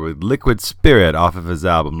Porter with Liquid Spirit off of his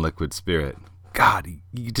album Liquid Spirit. God,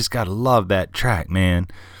 you just gotta love that track, man.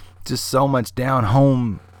 Just so much down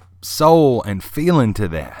home soul and feeling to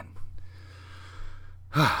that.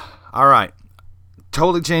 All right,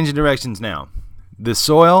 totally changing directions now. The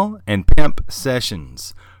Soil and Pimp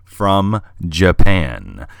Sessions from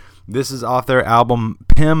Japan. This is off their album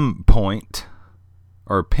Pinpoint.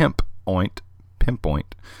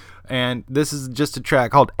 And this is just a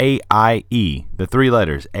track called A-I-E, the three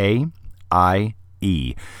letters,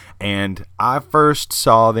 A-I-E. And I first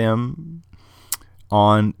saw them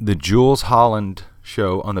on the Jools Holland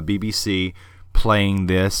show on the BBC playing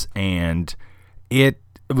this, and it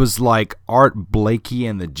was like Art Blakey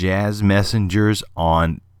and the Jazz Messengers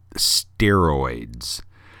on steroids.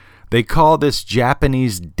 They call this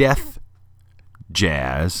Japanese death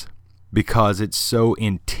jazz because it's so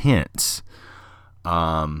intense.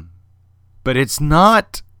 But it's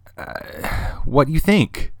not what you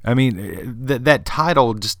think. I mean, that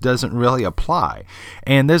title just doesn't really apply.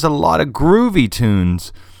 And there's a lot of groovy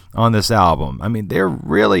tunes on this album. I mean, they're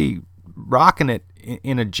really rocking it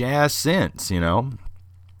in a jazz sense, you know.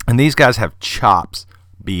 And these guys have chops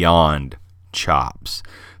beyond chops.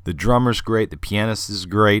 The drummer's great, the pianist is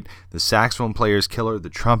great, the saxophone player's killer, the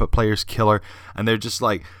trumpet player's killer, and they're just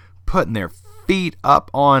like putting their feet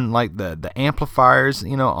up on like the amplifiers,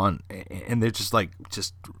 you know, and they're just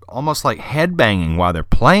almost like headbanging while they're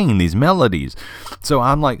playing these melodies. So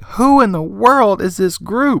I'm like, who in the world is this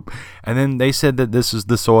group? And then they said that this is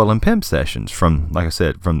the Soil and Pimp Sessions from, like I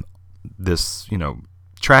said, from this, you know,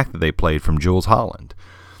 track that they played from Jools Holland.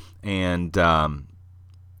 And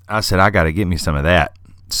I said, I got to get me some of that.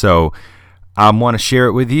 So I want to share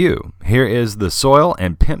it with you. Here is the Soil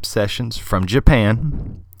and Pimp Sessions from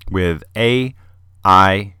Japan with A-I-E.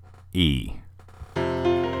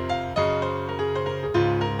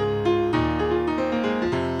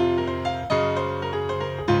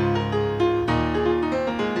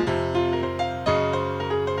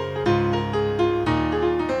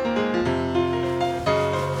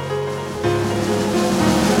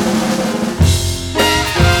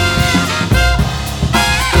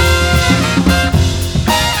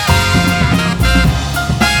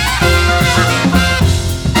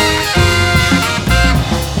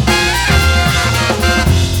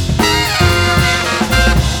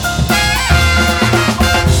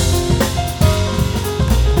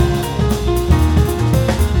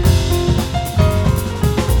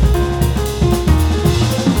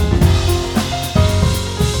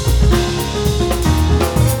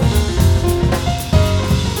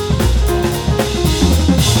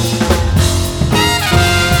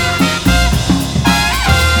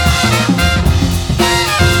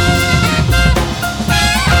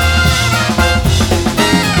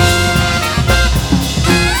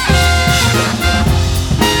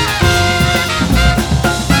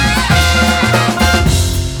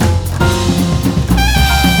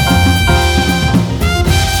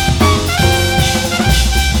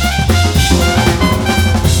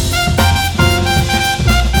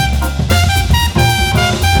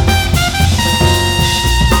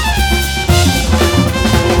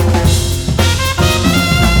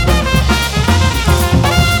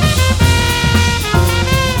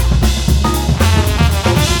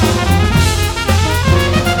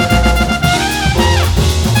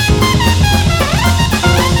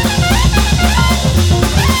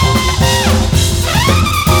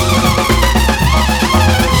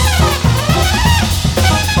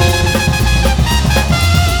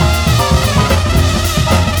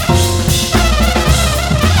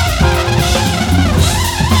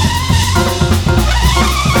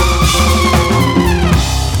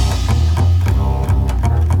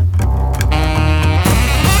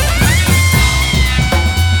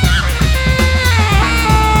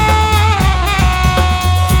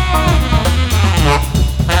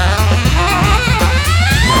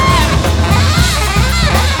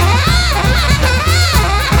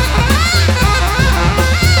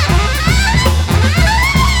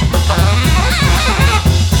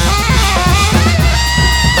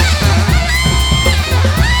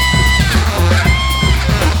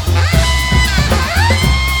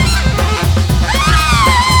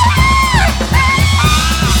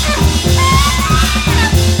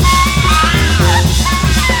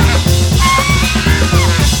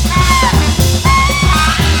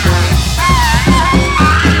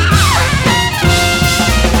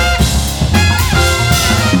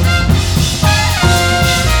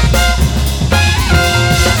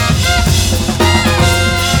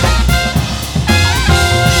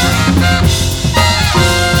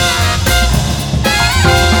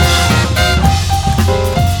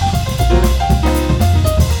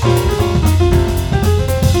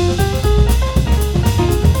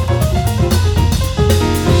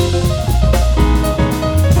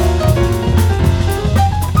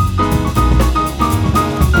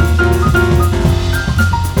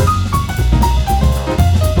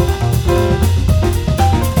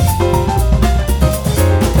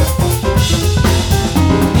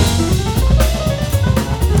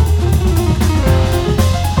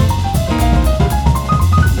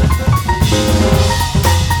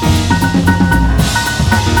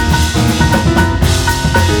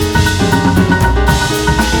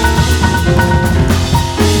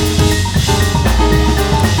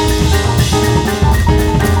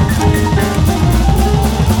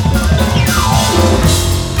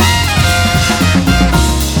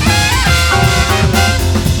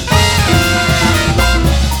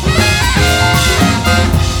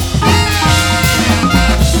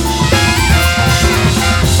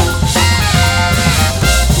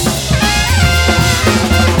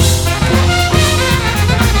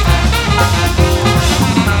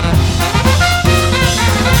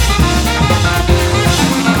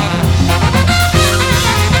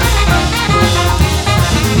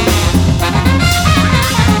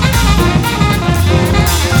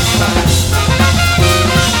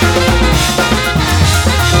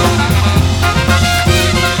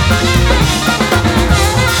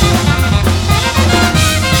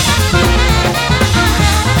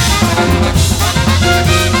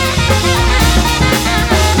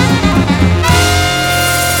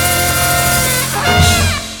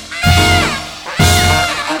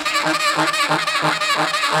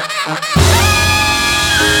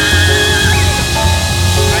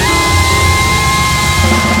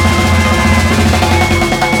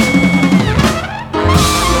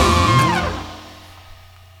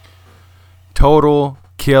 Total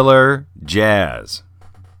Killer Jazz.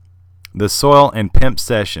 The Soil and Pimp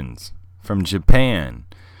Sessions from Japan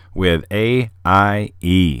with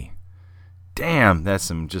AIE. Damn, that's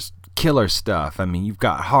some just killer stuff. I mean, you've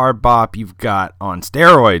got hard bop, you've got on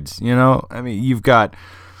steroids, you know? I mean, you've got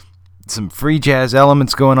some free jazz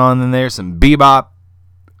elements going on in there, some bebop.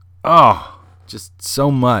 Oh, just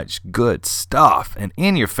so much good stuff. And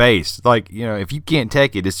in your face. Like, you know, if you can't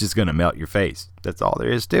take it, it's just going to melt your face. That's all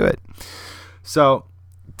there is to it. So,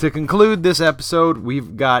 to conclude this episode,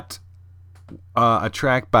 we've got a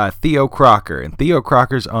track by Theo Crocker. And Theo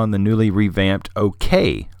Crocker's on the newly revamped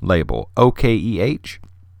OK label, OKEH.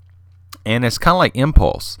 And it's kind of like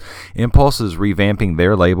Impulse. Impulse is revamping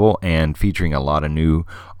their label and featuring a lot of new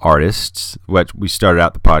artists, what we started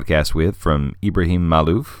out the podcast with, from Ibrahim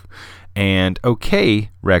Malouf. And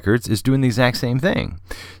OK Records is doing the exact same thing.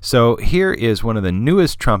 So here is one of the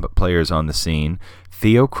newest trumpet players on the scene,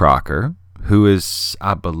 Theo Crocker, who is,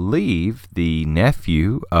 I believe, the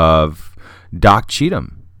nephew of Doc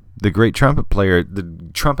Cheatham, the great trumpet player, the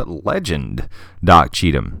trumpet legend, Doc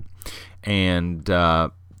Cheatham. And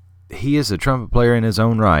he is a trumpet player in his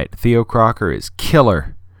own right. Theo Crocker is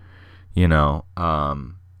killer, you know.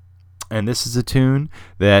 And this is a tune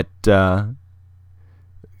that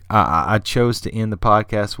I chose to end the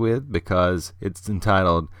podcast with because it's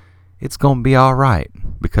entitled, It's Gonna Be Alright.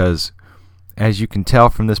 Because, as you can tell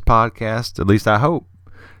from this podcast, at least I hope,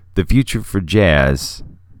 the future for jazz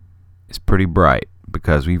is pretty bright.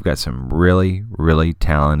 Because we've got some really, really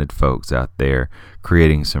talented folks out there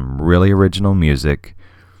creating some really original music.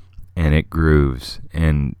 And it grooves,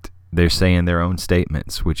 and they're saying their own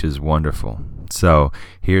statements, which is wonderful. So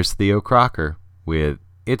here's Theo Crocker with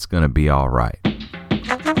It's Gonna Be Alright.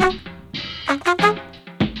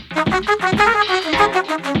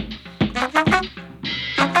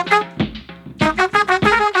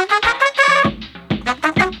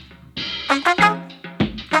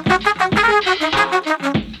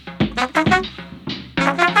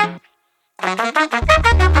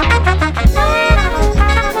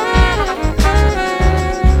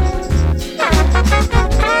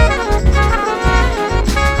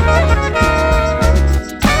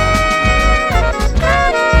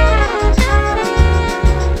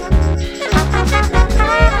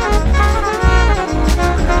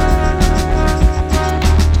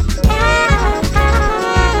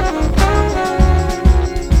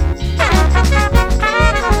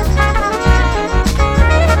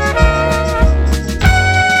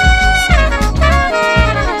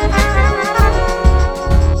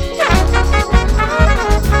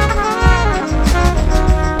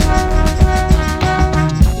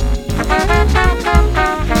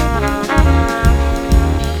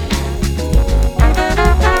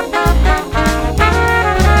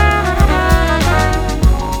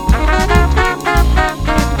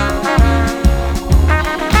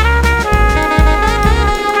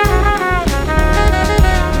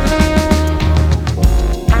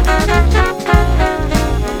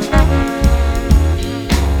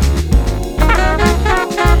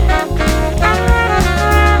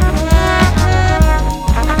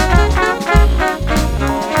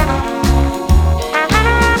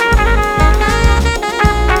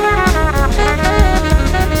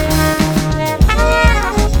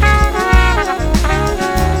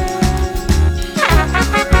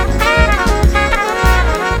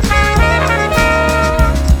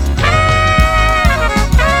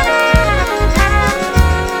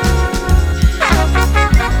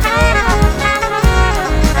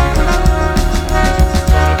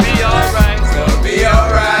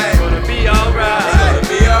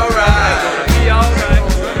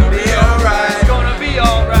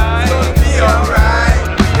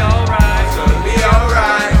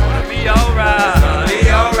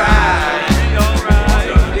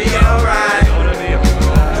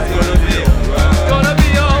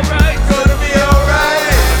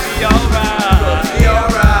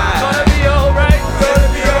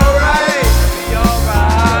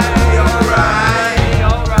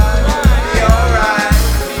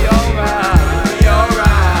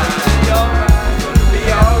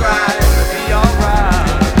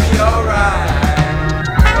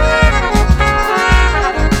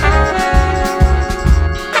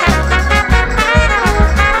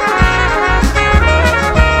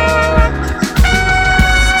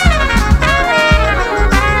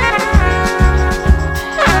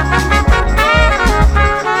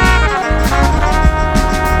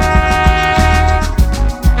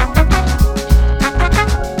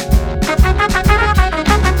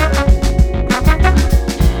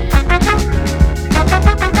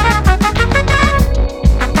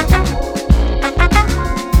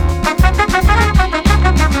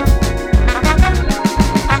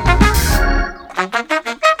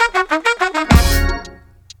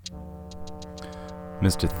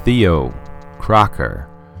 Theo Crocker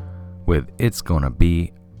with It's Gonna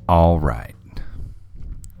Be Alright.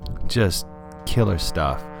 Just killer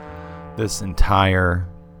stuff. This entire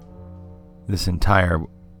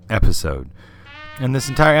episode. And this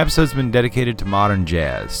entire episode's been dedicated to modern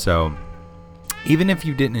jazz. So even if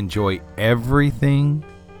you didn't enjoy everything,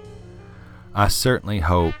 I certainly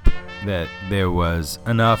hope that there was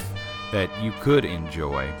enough that you could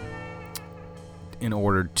enjoy in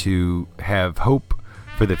order to have hope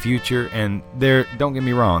for the future. And don't get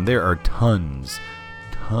me wrong, there are tons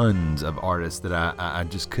of artists that I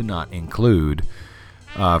just could not include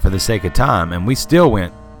for the sake of time, and we still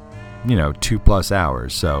went 2+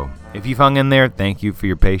 hours. So if you've hung in there, thank you for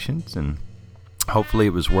your patience, and hopefully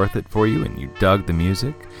it was worth it for you and you dug the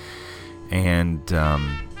music. And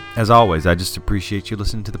as always, I just appreciate you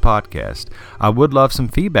listening to the podcast. I would love some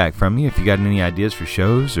feedback from you if you got any ideas for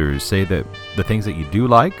shows, or say that the things that you do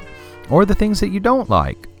like or the things that you don't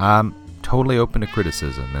like. I'm totally open to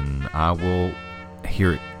criticism, and I will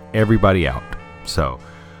hear everybody out. So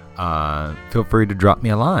feel free to drop me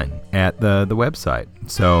a line at the website.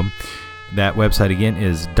 So that website again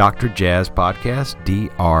is Dr. Jazz Podcast,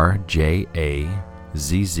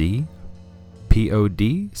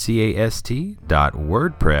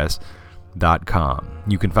 DrJazzPodcast.wordpress.com.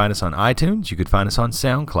 You can find us on iTunes. You can find us on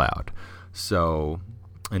SoundCloud. So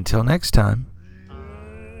until next time,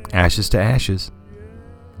 ashes to ashes,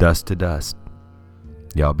 dust to dust.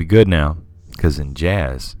 Y'all be good now, because in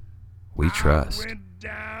jazz, we trust. I went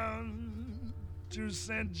down to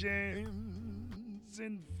St. James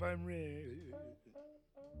Infirmary.